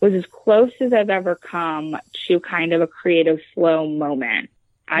was as close as I've ever come to kind of a creative flow moment.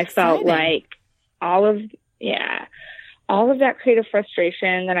 I felt like all of that creative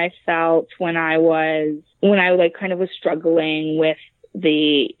frustration that I felt when I kind of was struggling with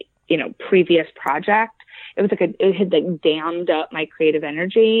the, previous project. It was like it had like dammed up my creative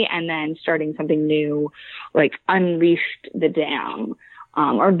energy, and then starting something new, like unleashed the dam,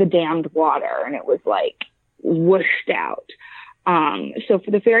 or the dammed water, and it was like whooshed out. So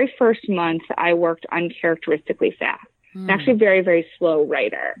for the very first month, I worked uncharacteristically fast. I'm actually a very, very slow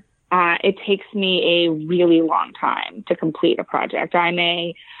writer. It takes me a really long time to complete a project. I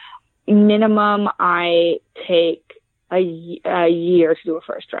take a year to do a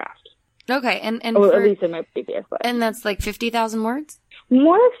first draft. Okay. And at least in my previous book. And that's like 50,000 words?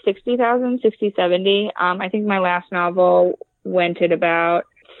 More like 60,000, 60, 70. I think my last novel went at about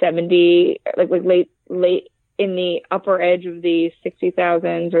 70, like late in the upper edge of the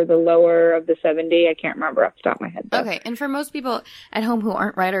 60,000s or the lower of the 70. I can't remember off the top of my head, though. Okay. And for most people at home who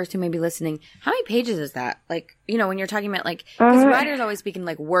aren't writers who may be listening, how many pages is that? Like, when you're talking about like, because writers always speak in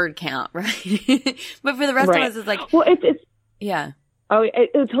like word count, right? But for the rest of us, it's like, well, it's yeah. Oh,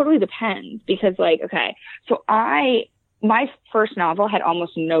 it totally depends because like, okay, so my first novel had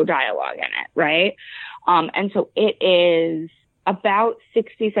almost no dialogue in it, right? And so it is about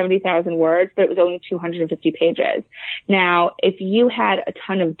 60, 70,000 words, but it was only 250 pages. Now, if you had a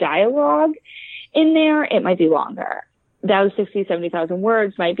ton of dialogue in there, it might be longer. Those 60, 70,000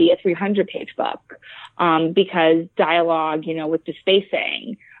 words might be a 300-page book, because dialogue, with the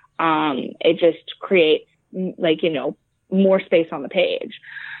spacing, it just creates like, more space on the page.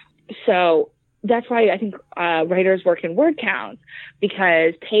 So that's why I think writers work in word counts,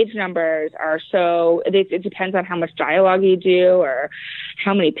 because page numbers are it depends on how much dialogue you do or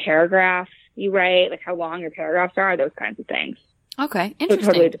how many paragraphs you write, like how long your paragraphs are, those kinds of things. Okay, interesting. So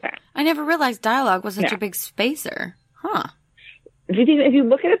it totally depends. I never realized dialogue was such a big spacer. Huh. If you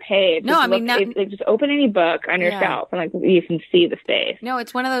look at a page, just open any book on yourself and like you can see the space. No,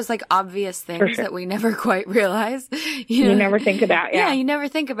 it's one of those like obvious things that we never quite realize. You never think about. Yeah, you never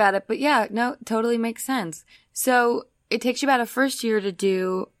think about it, but totally makes sense. So it takes you about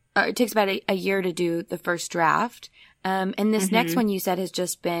it takes about a year to do the first draft. And this next one you said has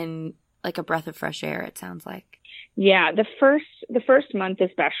just been like a breath of fresh air. It sounds like. Yeah, the first month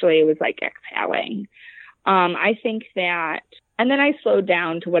especially was like exhaling. I think that. And then I slowed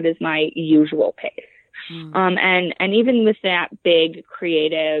down to what is my usual pace. And even with that big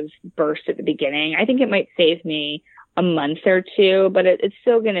creative burst at the beginning, I think it might save me a month or two, but it's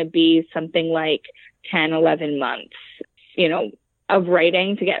still going to be something like 10, 11 months, of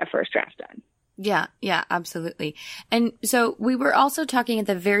writing to get a first draft done. Yeah, absolutely. And so we were also talking at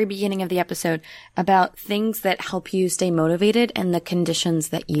the very beginning of the episode about things that help you stay motivated and the conditions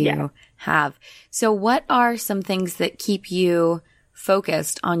that you have. So what are some things that keep you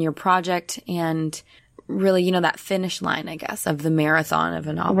focused on your project and really, that finish line, I guess, of the marathon of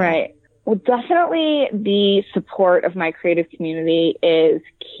a novel? Right. Well, definitely the support of my creative community is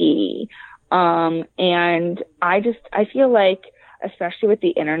key. And I feel like, especially with the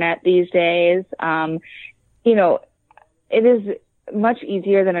internet these days, it is much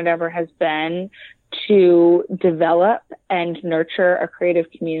easier than it ever has been to develop and nurture a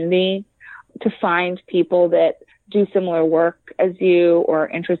creative community, to find people that do similar work as you or are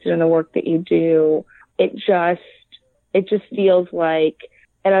interested in the work that you do. It just feels like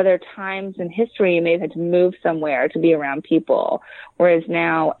at other times in history, you may have had to move somewhere to be around people, whereas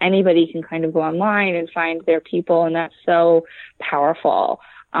now anybody can kind of go online and find their people, and that's so powerful.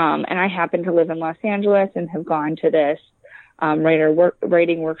 And I happen to live in Los Angeles and have gone to this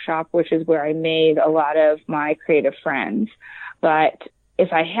writing workshop, which is where I made a lot of my creative friends. But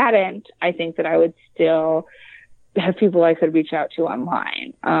if I hadn't, I think that I would still have people I could reach out to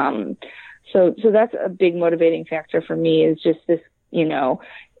online. So that's a big motivating factor for me, is just this,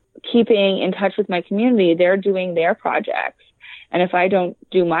 keeping in touch with my community. They're doing their projects. And if I don't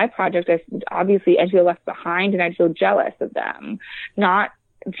do my project, obviously I feel left behind and I feel jealous of them. Not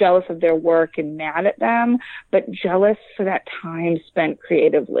jealous of their work and mad at them, but jealous for that time spent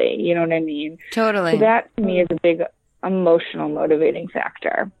creatively. You know what I mean? Totally. So that to me is a big emotional motivating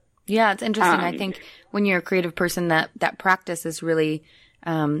factor. Yeah, it's interesting. I think when you're a creative person, that practice is really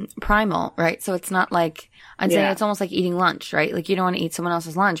primal, right? So it's not like, I'd say it's almost like eating lunch, right? Like you don't want to eat someone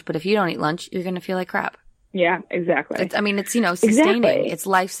else's lunch, but if you don't eat lunch, you're going to feel like crap. Yeah, exactly. It's sustaining. Exactly. It's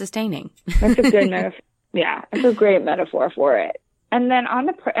life sustaining. That's a good metaphor. Yeah, that's a great metaphor for it. And then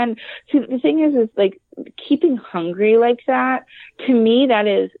the thing is like keeping hungry like that, to me, that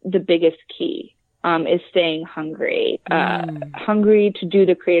is the biggest key, is staying hungry, hungry to do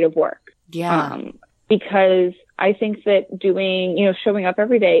the creative work. Yeah. Because I think that showing up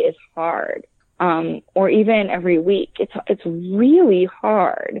every day is hard. Or even every week. It's really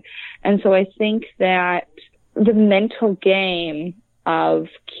hard. And so I think that the mental game of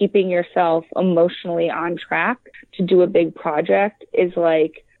keeping yourself emotionally on track to do a big project is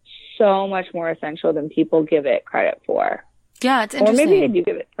like so much more essential than people give it credit for. Yeah, it's interesting. Or maybe they do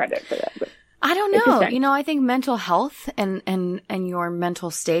give it credit for that. I don't know. I think mental health and your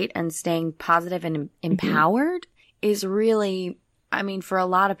mental state and staying positive and empowered is really, I mean, for a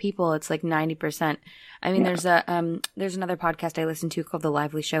lot of people, it's like 90%. I mean, there's another podcast I listen to called The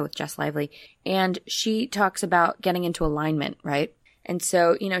Lively Show with Jess Lively, and she talks about getting into alignment, right? And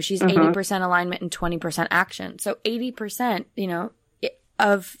so, you know, she's 80% alignment and 20% action. So 80%, you know,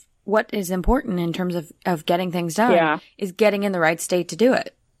 of what is important in terms of getting things done is getting in the right state to do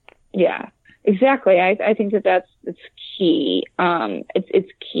it. Yeah, exactly. I think it's key.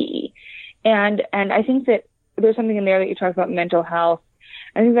 It's key. And I think that there's something in there that you talk about mental health.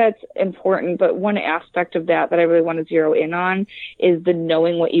 I think that's important, but one aspect of that I really want to zero in on is the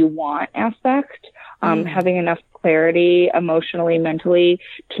knowing what you want aspect, having enough clarity emotionally, mentally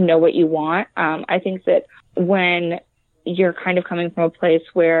to know what you want. I think that when you're kind of coming from a place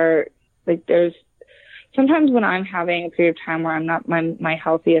where, like, there's sometimes when I'm having a period of time where I'm not my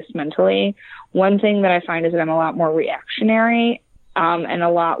healthiest mentally, one thing that I find is that I'm a lot more reactionary, and a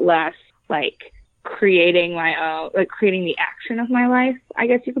lot less like creating the action of my life, I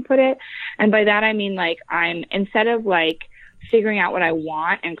guess you could put it. And by that, I mean, like, I'm, instead of like figuring out what I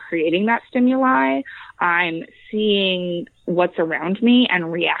want and creating that stimuli, I'm seeing what's around me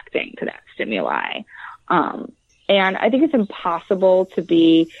and reacting to that stimuli. And I think it's impossible to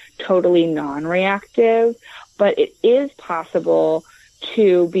be totally non-reactive, but it is possible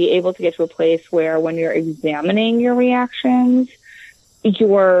to be able to get to a place where when you're examining your reactions,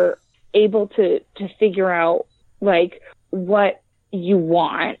 you're able to figure out like what you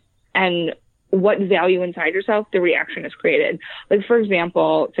want and what value inside yourself the reaction has created. Like, for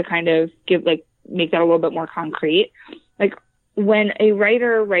example, to kind of make that a little bit more concrete, like when a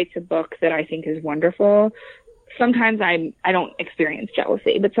writer writes a book that I think is wonderful, sometimes I don't experience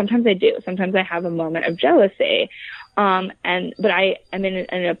jealousy, but sometimes I do. Sometimes I have a moment of jealousy. But I am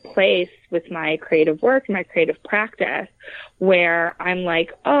in a place with my creative work, my creative practice, where I'm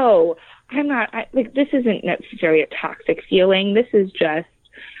like, oh, this isn't necessarily a toxic feeling. This is just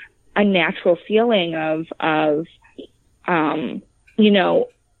a natural feeling of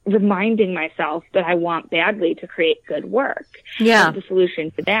reminding myself that I want badly to create good work. Yeah. And the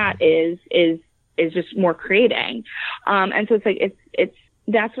solution to that is just more creating. And so it's like,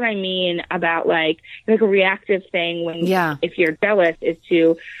 that's what I mean about like a reactive thing when, if you're jealous, is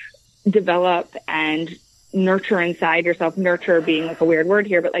to develop and nurture inside yourself, nurture being like a weird word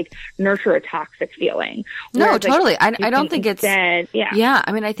here, but like nurture a toxic feeling. No, totally. I don't think instead, yeah.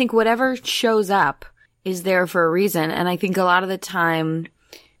 I mean, I think whatever shows up is there for a reason. And I think a lot of the time,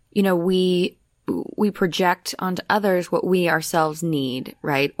 you know, we project onto others what we ourselves need,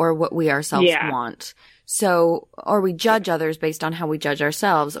 right? Or what we ourselves want. So, or we judge others based on how we judge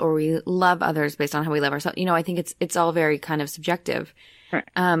ourselves, or we love others based on how we love ourselves. You know, I think it's all very kind of subjective,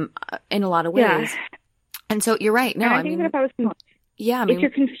 in a lot of ways. Yeah. And so you're right. No, I mean, that if I was, if you're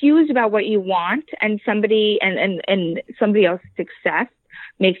confused about what you want and somebody and somebody else's success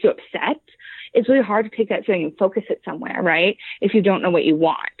makes you upset, it's really hard to take that feeling and focus it somewhere, right? If you don't know what you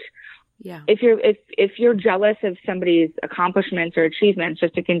want. Yeah. If you're jealous of somebody's accomplishments or achievements,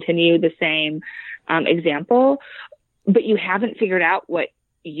 just to continue the same example, but you haven't figured out what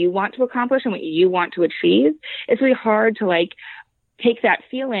you want to accomplish and what you want to achieve, it's really hard to like take that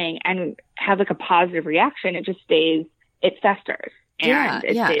feeling and have like a positive reaction. It just stays, it festers. And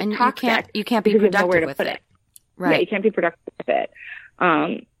it stays and toxic you can't be productive with it. Right. Yeah, you can't be productive with it.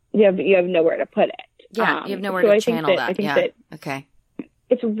 You have nowhere to put it. Yeah, you have nowhere to channel that. I think that okay.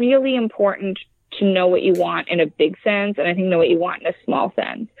 It's really important to know what you want in a big sense, and I think know what you want in a small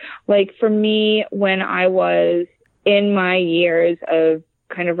sense. Like for me, when I was in my years of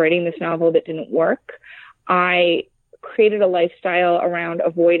kind of writing this novel that didn't work, I created a lifestyle around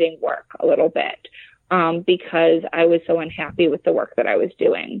avoiding work a little bit, because I was so unhappy with the work that I was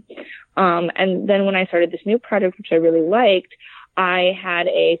doing. And then when I started this new project, which I really liked, I had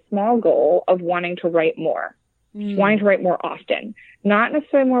a small goal of wanting to write more. Wanting to write more often, not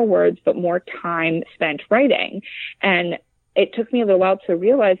necessarily more words, but more time spent writing. And it took me a little while to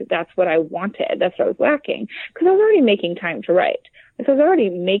realize that that's what I wanted. That's what I was lacking, because I was already making time to write. So I was already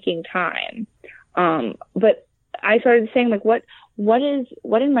making time. But I started saying like, what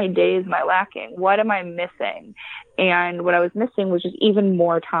in my days am I lacking? What am I missing? And what I was missing was just even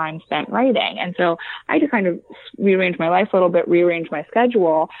more time spent writing. And so I had to kind of rearrange my life a little bit, rearrange my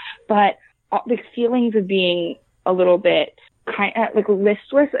schedule, but the feelings of being a little bit kind of like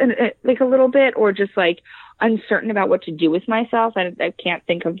listless and like a little bit, or just like, uncertain about what to do with myself. I can't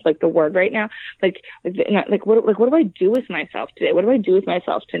think of like the word right now. What do I do with myself today? What do I do with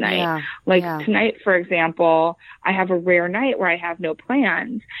myself tonight? Tonight, for example, I have a rare night where I have no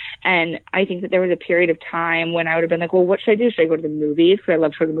plans. And I think that there was a period of time when I would have been like, well, what should I do? Should I go to the movies? Because I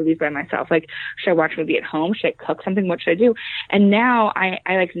love to go to the movies by myself. Like, should I watch a movie at home? Should I cook something? What should I do? And now I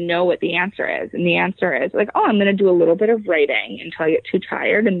like know what the answer is. And the answer is like, oh, I'm going to do a little bit of writing until I get too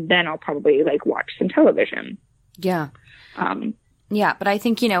tired. And then I'll probably like watch some television. Yeah. Yeah. But I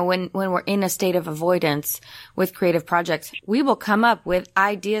think, when we're in a state of avoidance with creative projects, we will come up with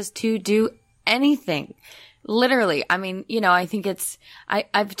ideas to do anything. Literally. I mean, I think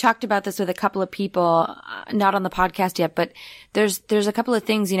I've talked about this with a couple of people, not on the podcast yet, but there's a couple of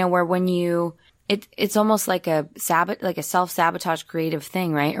things, where when it's almost like a self-sabotage creative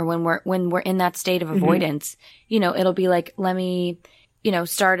thing, right? Or when we're in that state of avoidance, it'll be like, let me,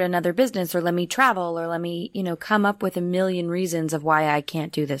 start another business, or let me travel, or let me, come up with a million reasons of why I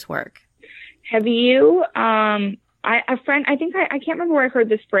can't do this work. Have you, a friend, I can't remember where I heard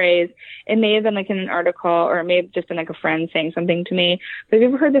this phrase. It may have been like in an article, or it may have just been like a friend saying something to me. But have you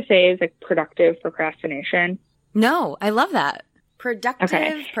ever heard the phrase like productive procrastination? No, I love that.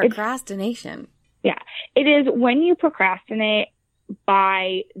 Productive procrastination. Yeah. It is when you procrastinate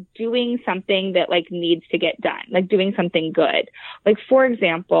by doing something that like needs to get done, like doing something good. Like, for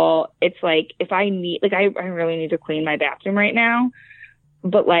example, it's like if I really need to clean my bathroom right now,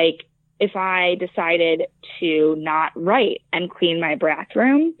 but like if I decided to not write and clean my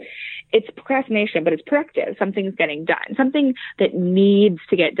bathroom, it's procrastination, but it's productive. Something's getting done. Something that needs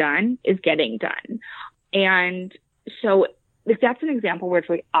to get done is getting done. And so like, that's an example where it's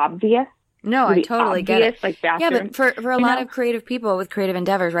like obvious. No, I totally get it. Like bathroom. Yeah, but for a lot of creative people with creative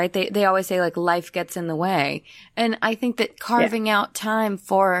endeavors, right? They always say like life gets in the way. And I think that carving out time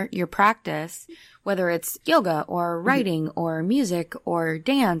for your practice, whether it's yoga or writing or music or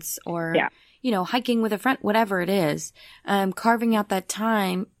dance or, hiking with a friend, whatever it is, carving out that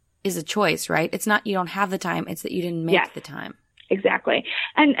time is a choice, right? It's not you don't have the time. It's that you didn't make the time. Exactly.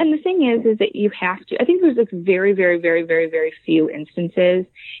 And the thing is that you have to, I think there's like very, very, very, very, very few instances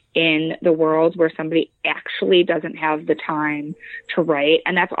in the world where somebody actually doesn't have the time to write.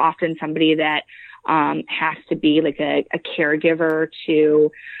 And that's often somebody that, has to be like a caregiver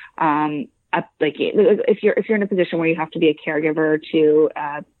to, if you're in a position where you have to be a caregiver to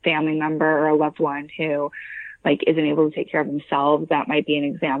a family member or a loved one who like isn't able to take care of themselves, that might be an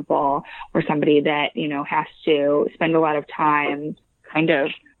example. Or somebody that, has to spend a lot of time kind of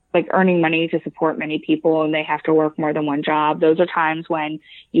like earning money to support many people and they have to work more than one job. Those are times when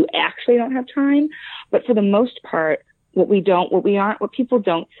you actually don't have time. But for the most part, what people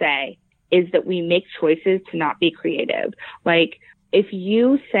don't say is that we make choices to not be creative. Like if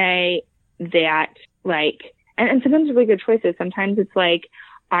you say that like, and sometimes they're really good choices. Sometimes it's like,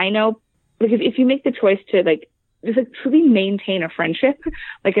 I know, like if you make the choice to like, just like truly maintain a friendship,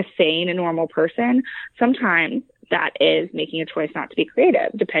 like a sane and normal person, sometimes that is making a choice not to be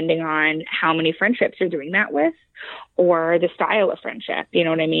creative, depending on how many friendships you're doing that with or the style of friendship, you know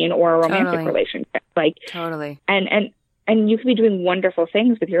what I mean? Or a romantic relationship. Like totally. And you could be doing wonderful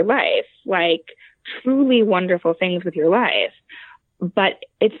things with your life, like truly wonderful things with your life. But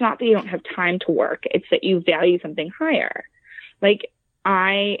it's not that you don't have time to work. It's that you value something higher. Like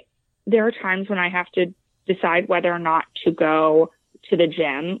there are times when I have to decide whether or not to go to the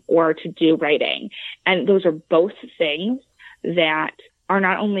gym or to do writing. And those are both things that are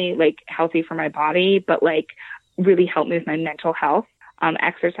not only like healthy for my body, but like really help me with my mental health.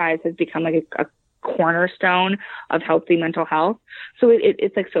 Exercise has become like a cornerstone of healthy mental health. So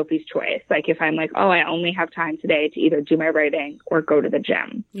it's like Sophie's choice. Like if I'm like, oh, I only have time today to either do my writing or go to the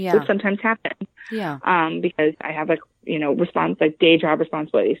gym, which sometimes happens. Yeah. Because I have like, day job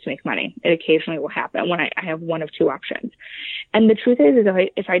responsibilities to make money. It occasionally will happen when I have one of two options. And the truth is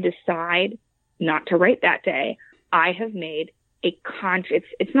if I decide not to write that day, I have made a conscious,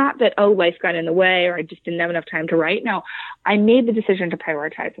 it's not that, oh, life got in the way or I just didn't have enough time to write. No, I made the decision to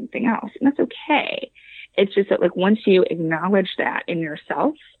prioritize something else. And that's okay. It's just that like once you acknowledge that in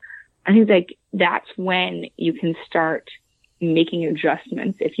yourself, I think like that's when you can start making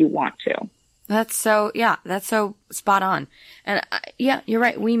adjustments if you want to. That's so spot on. And you're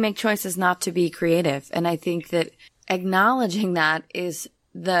right. We make choices not to be creative. And I think that acknowledging that is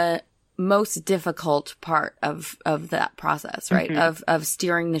the most difficult part of that process, right? Mm-hmm. Of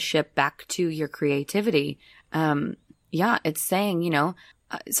steering the ship back to your creativity. It's saying,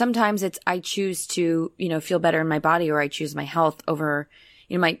 sometimes it's, I choose to, feel better in my body, or I choose my health over,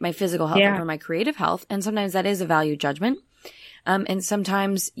 my physical health over my creative health. And sometimes that is a value judgment. And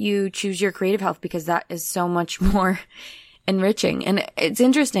sometimes you choose your creative health because that is so much more enriching. And it's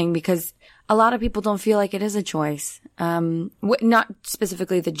interesting because a lot of people don't feel like it is a choice. Not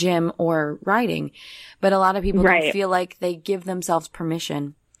specifically the gym or writing, but a lot of people don't feel like they give themselves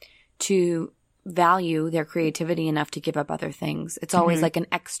permission to value their creativity enough to give up other things. It's always like an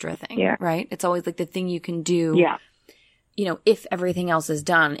extra thing, right? It's always like the thing you can do, you know, if everything else is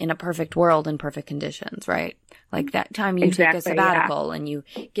done in a perfect world and perfect conditions, right? Like that time you take a sabbatical and you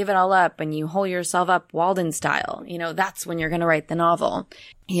give it all up and you hold yourself up Walden style, you know, that's when you're going to write the novel.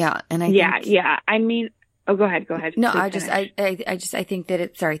 Yeah. And I think, I mean, oh, go ahead. No, I think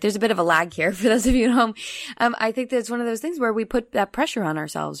that sorry, there's a bit of a lag here for those of you at home. I think that it's one of those things where we put that pressure on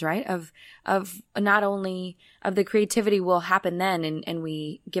ourselves, right? Of not only of the creativity will happen then and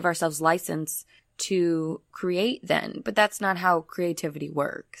we give ourselves license to create then, but that's not how creativity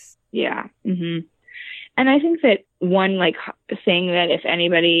works. Yeah. Mm-hmm. And I think that one, like, saying that if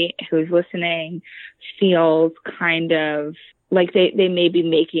anybody who's listening feels kind of like they may be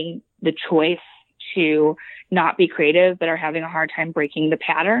making the choice to not be creative, but are having a hard time breaking the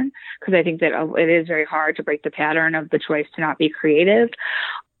pattern, because I think that it is very hard to break the pattern of the choice to not be creative.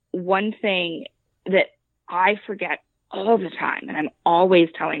 One thing that I forget all the time, and I'm always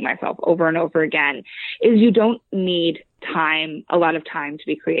telling myself over and over again, is you don't need a lot of time to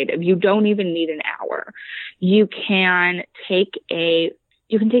be creative. You don't even need an hour. You can take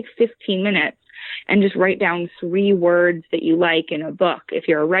 15 minutes and just write down 3 words that you like in a book if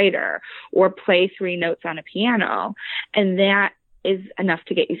you're a writer, or play 3 notes on a piano. And that is enough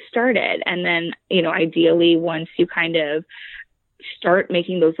to get you started. And then, you know, ideally, once you kind of start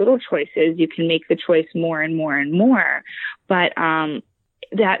making those little choices, you can make the choice more and more and more. But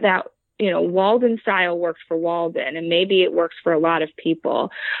that you know, Walden style works for Walden, and maybe it works for a lot of people.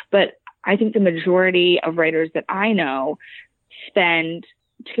 But I think the majority of writers that I know spend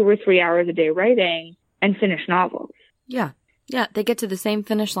 2 or 3 hours a day writing and finish novels. Yeah. Yeah. They get to the same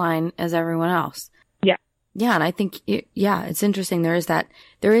finish line as everyone else. Yeah. Yeah. And I think, it's interesting. There is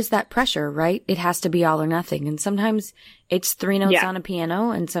that pressure, right? It has to be all or nothing. And sometimes it's 3 notes on a piano,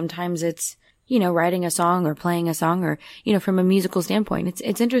 and sometimes it's, you know, writing a song or playing a song, or, you know, from a musical standpoint,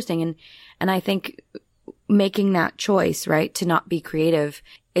 it's interesting. And I think making that choice, right, to not be creative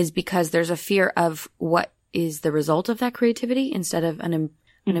is because there's a fear of what is the result of that creativity instead of an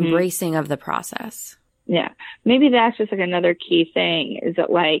embracing of the process. Yeah. Maybe that's just like another key thing, is that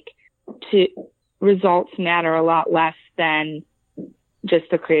like results matter a lot less than just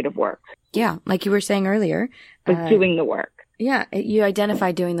the creative work. Yeah. Like you were saying earlier. But doing the work. Yeah. You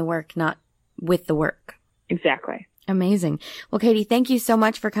identify doing the work, not with the work. Exactly. Amazing. Well, Katie, thank you so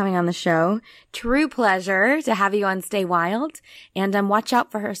much for coming on the show. True pleasure to have you on Stay Wild. And watch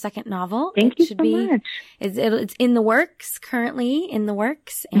out for her second novel. Thank you so much. It's in the works, currently in the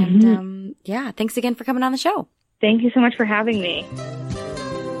works. And thanks again for coming on the show. Thank you so much for having me.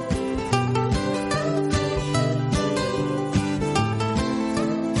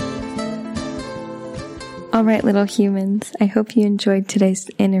 All right, little humans, I hope you enjoyed today's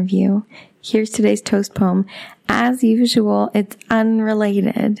interview. Here's today's toast poem. As usual, it's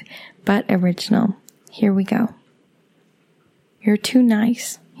unrelated, but original. Here we go. You're too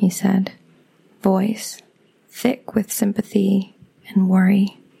nice, he said, voice thick with sympathy and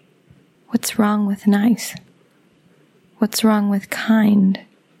worry. What's wrong with nice? What's wrong with kind?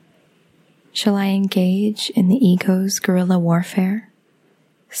 Shall I engage in the ego's guerrilla warfare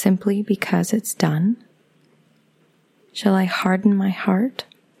simply because it's done? Shall I harden my heart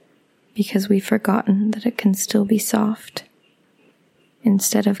because we've forgotten that it can still be soft,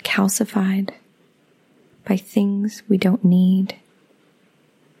 instead of calcified by things we don't need,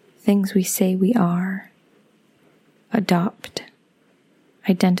 things we say we are, adopt,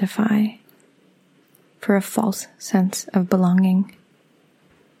 identify for a false sense of belonging?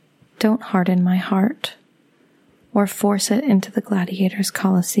 Don't harden my heart or force it into the gladiator's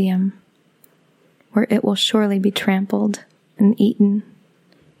coliseum, where it will surely be trampled and eaten.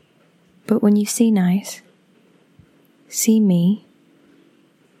 But when you see nice, see me.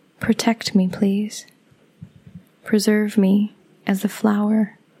 Protect me, please. Preserve me as the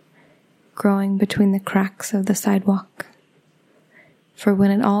flower growing between the cracks of the sidewalk. For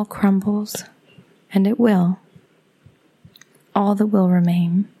when it all crumbles, and it will, all that will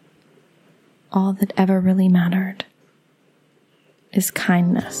remain, all that ever really mattered, is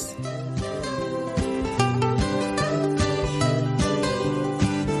kindness.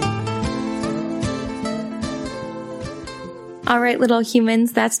 All right, little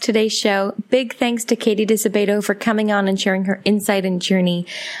humans, that's today's show. Big thanks to Katie Disabato for coming on and sharing her insight and journey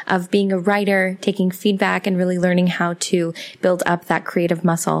of being a writer, taking feedback, and really learning how to build up that creative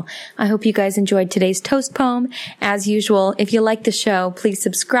muscle. I hope you guys enjoyed today's toast poem. As usual, if you like the show, please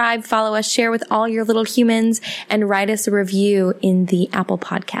subscribe, follow us, share with all your little humans, and write us a review in the Apple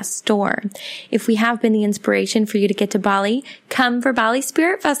Podcast store. If we have been the inspiration for you to get to Bali, come for Bali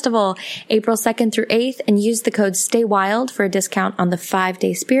Spirit Festival, April 2nd through 8th, and use the code STAYWILD for a discount on the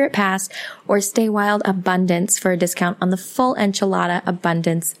 5-day Spirit Pass, or Stay Wild Abundance for a discount on the full Enchilada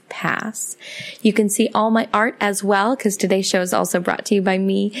Abundance Pass. You can see all my art as well, because today's show is also brought to you by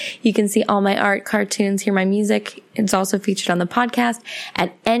me. You can see all my art, cartoons, hear my music. It's also featured on the podcast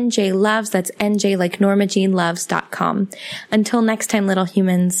at NJ Loves. That's NJ like NormaJeanLoves.com. Until next time, little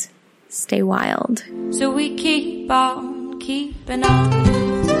humans, stay wild. So we keep on keeping on.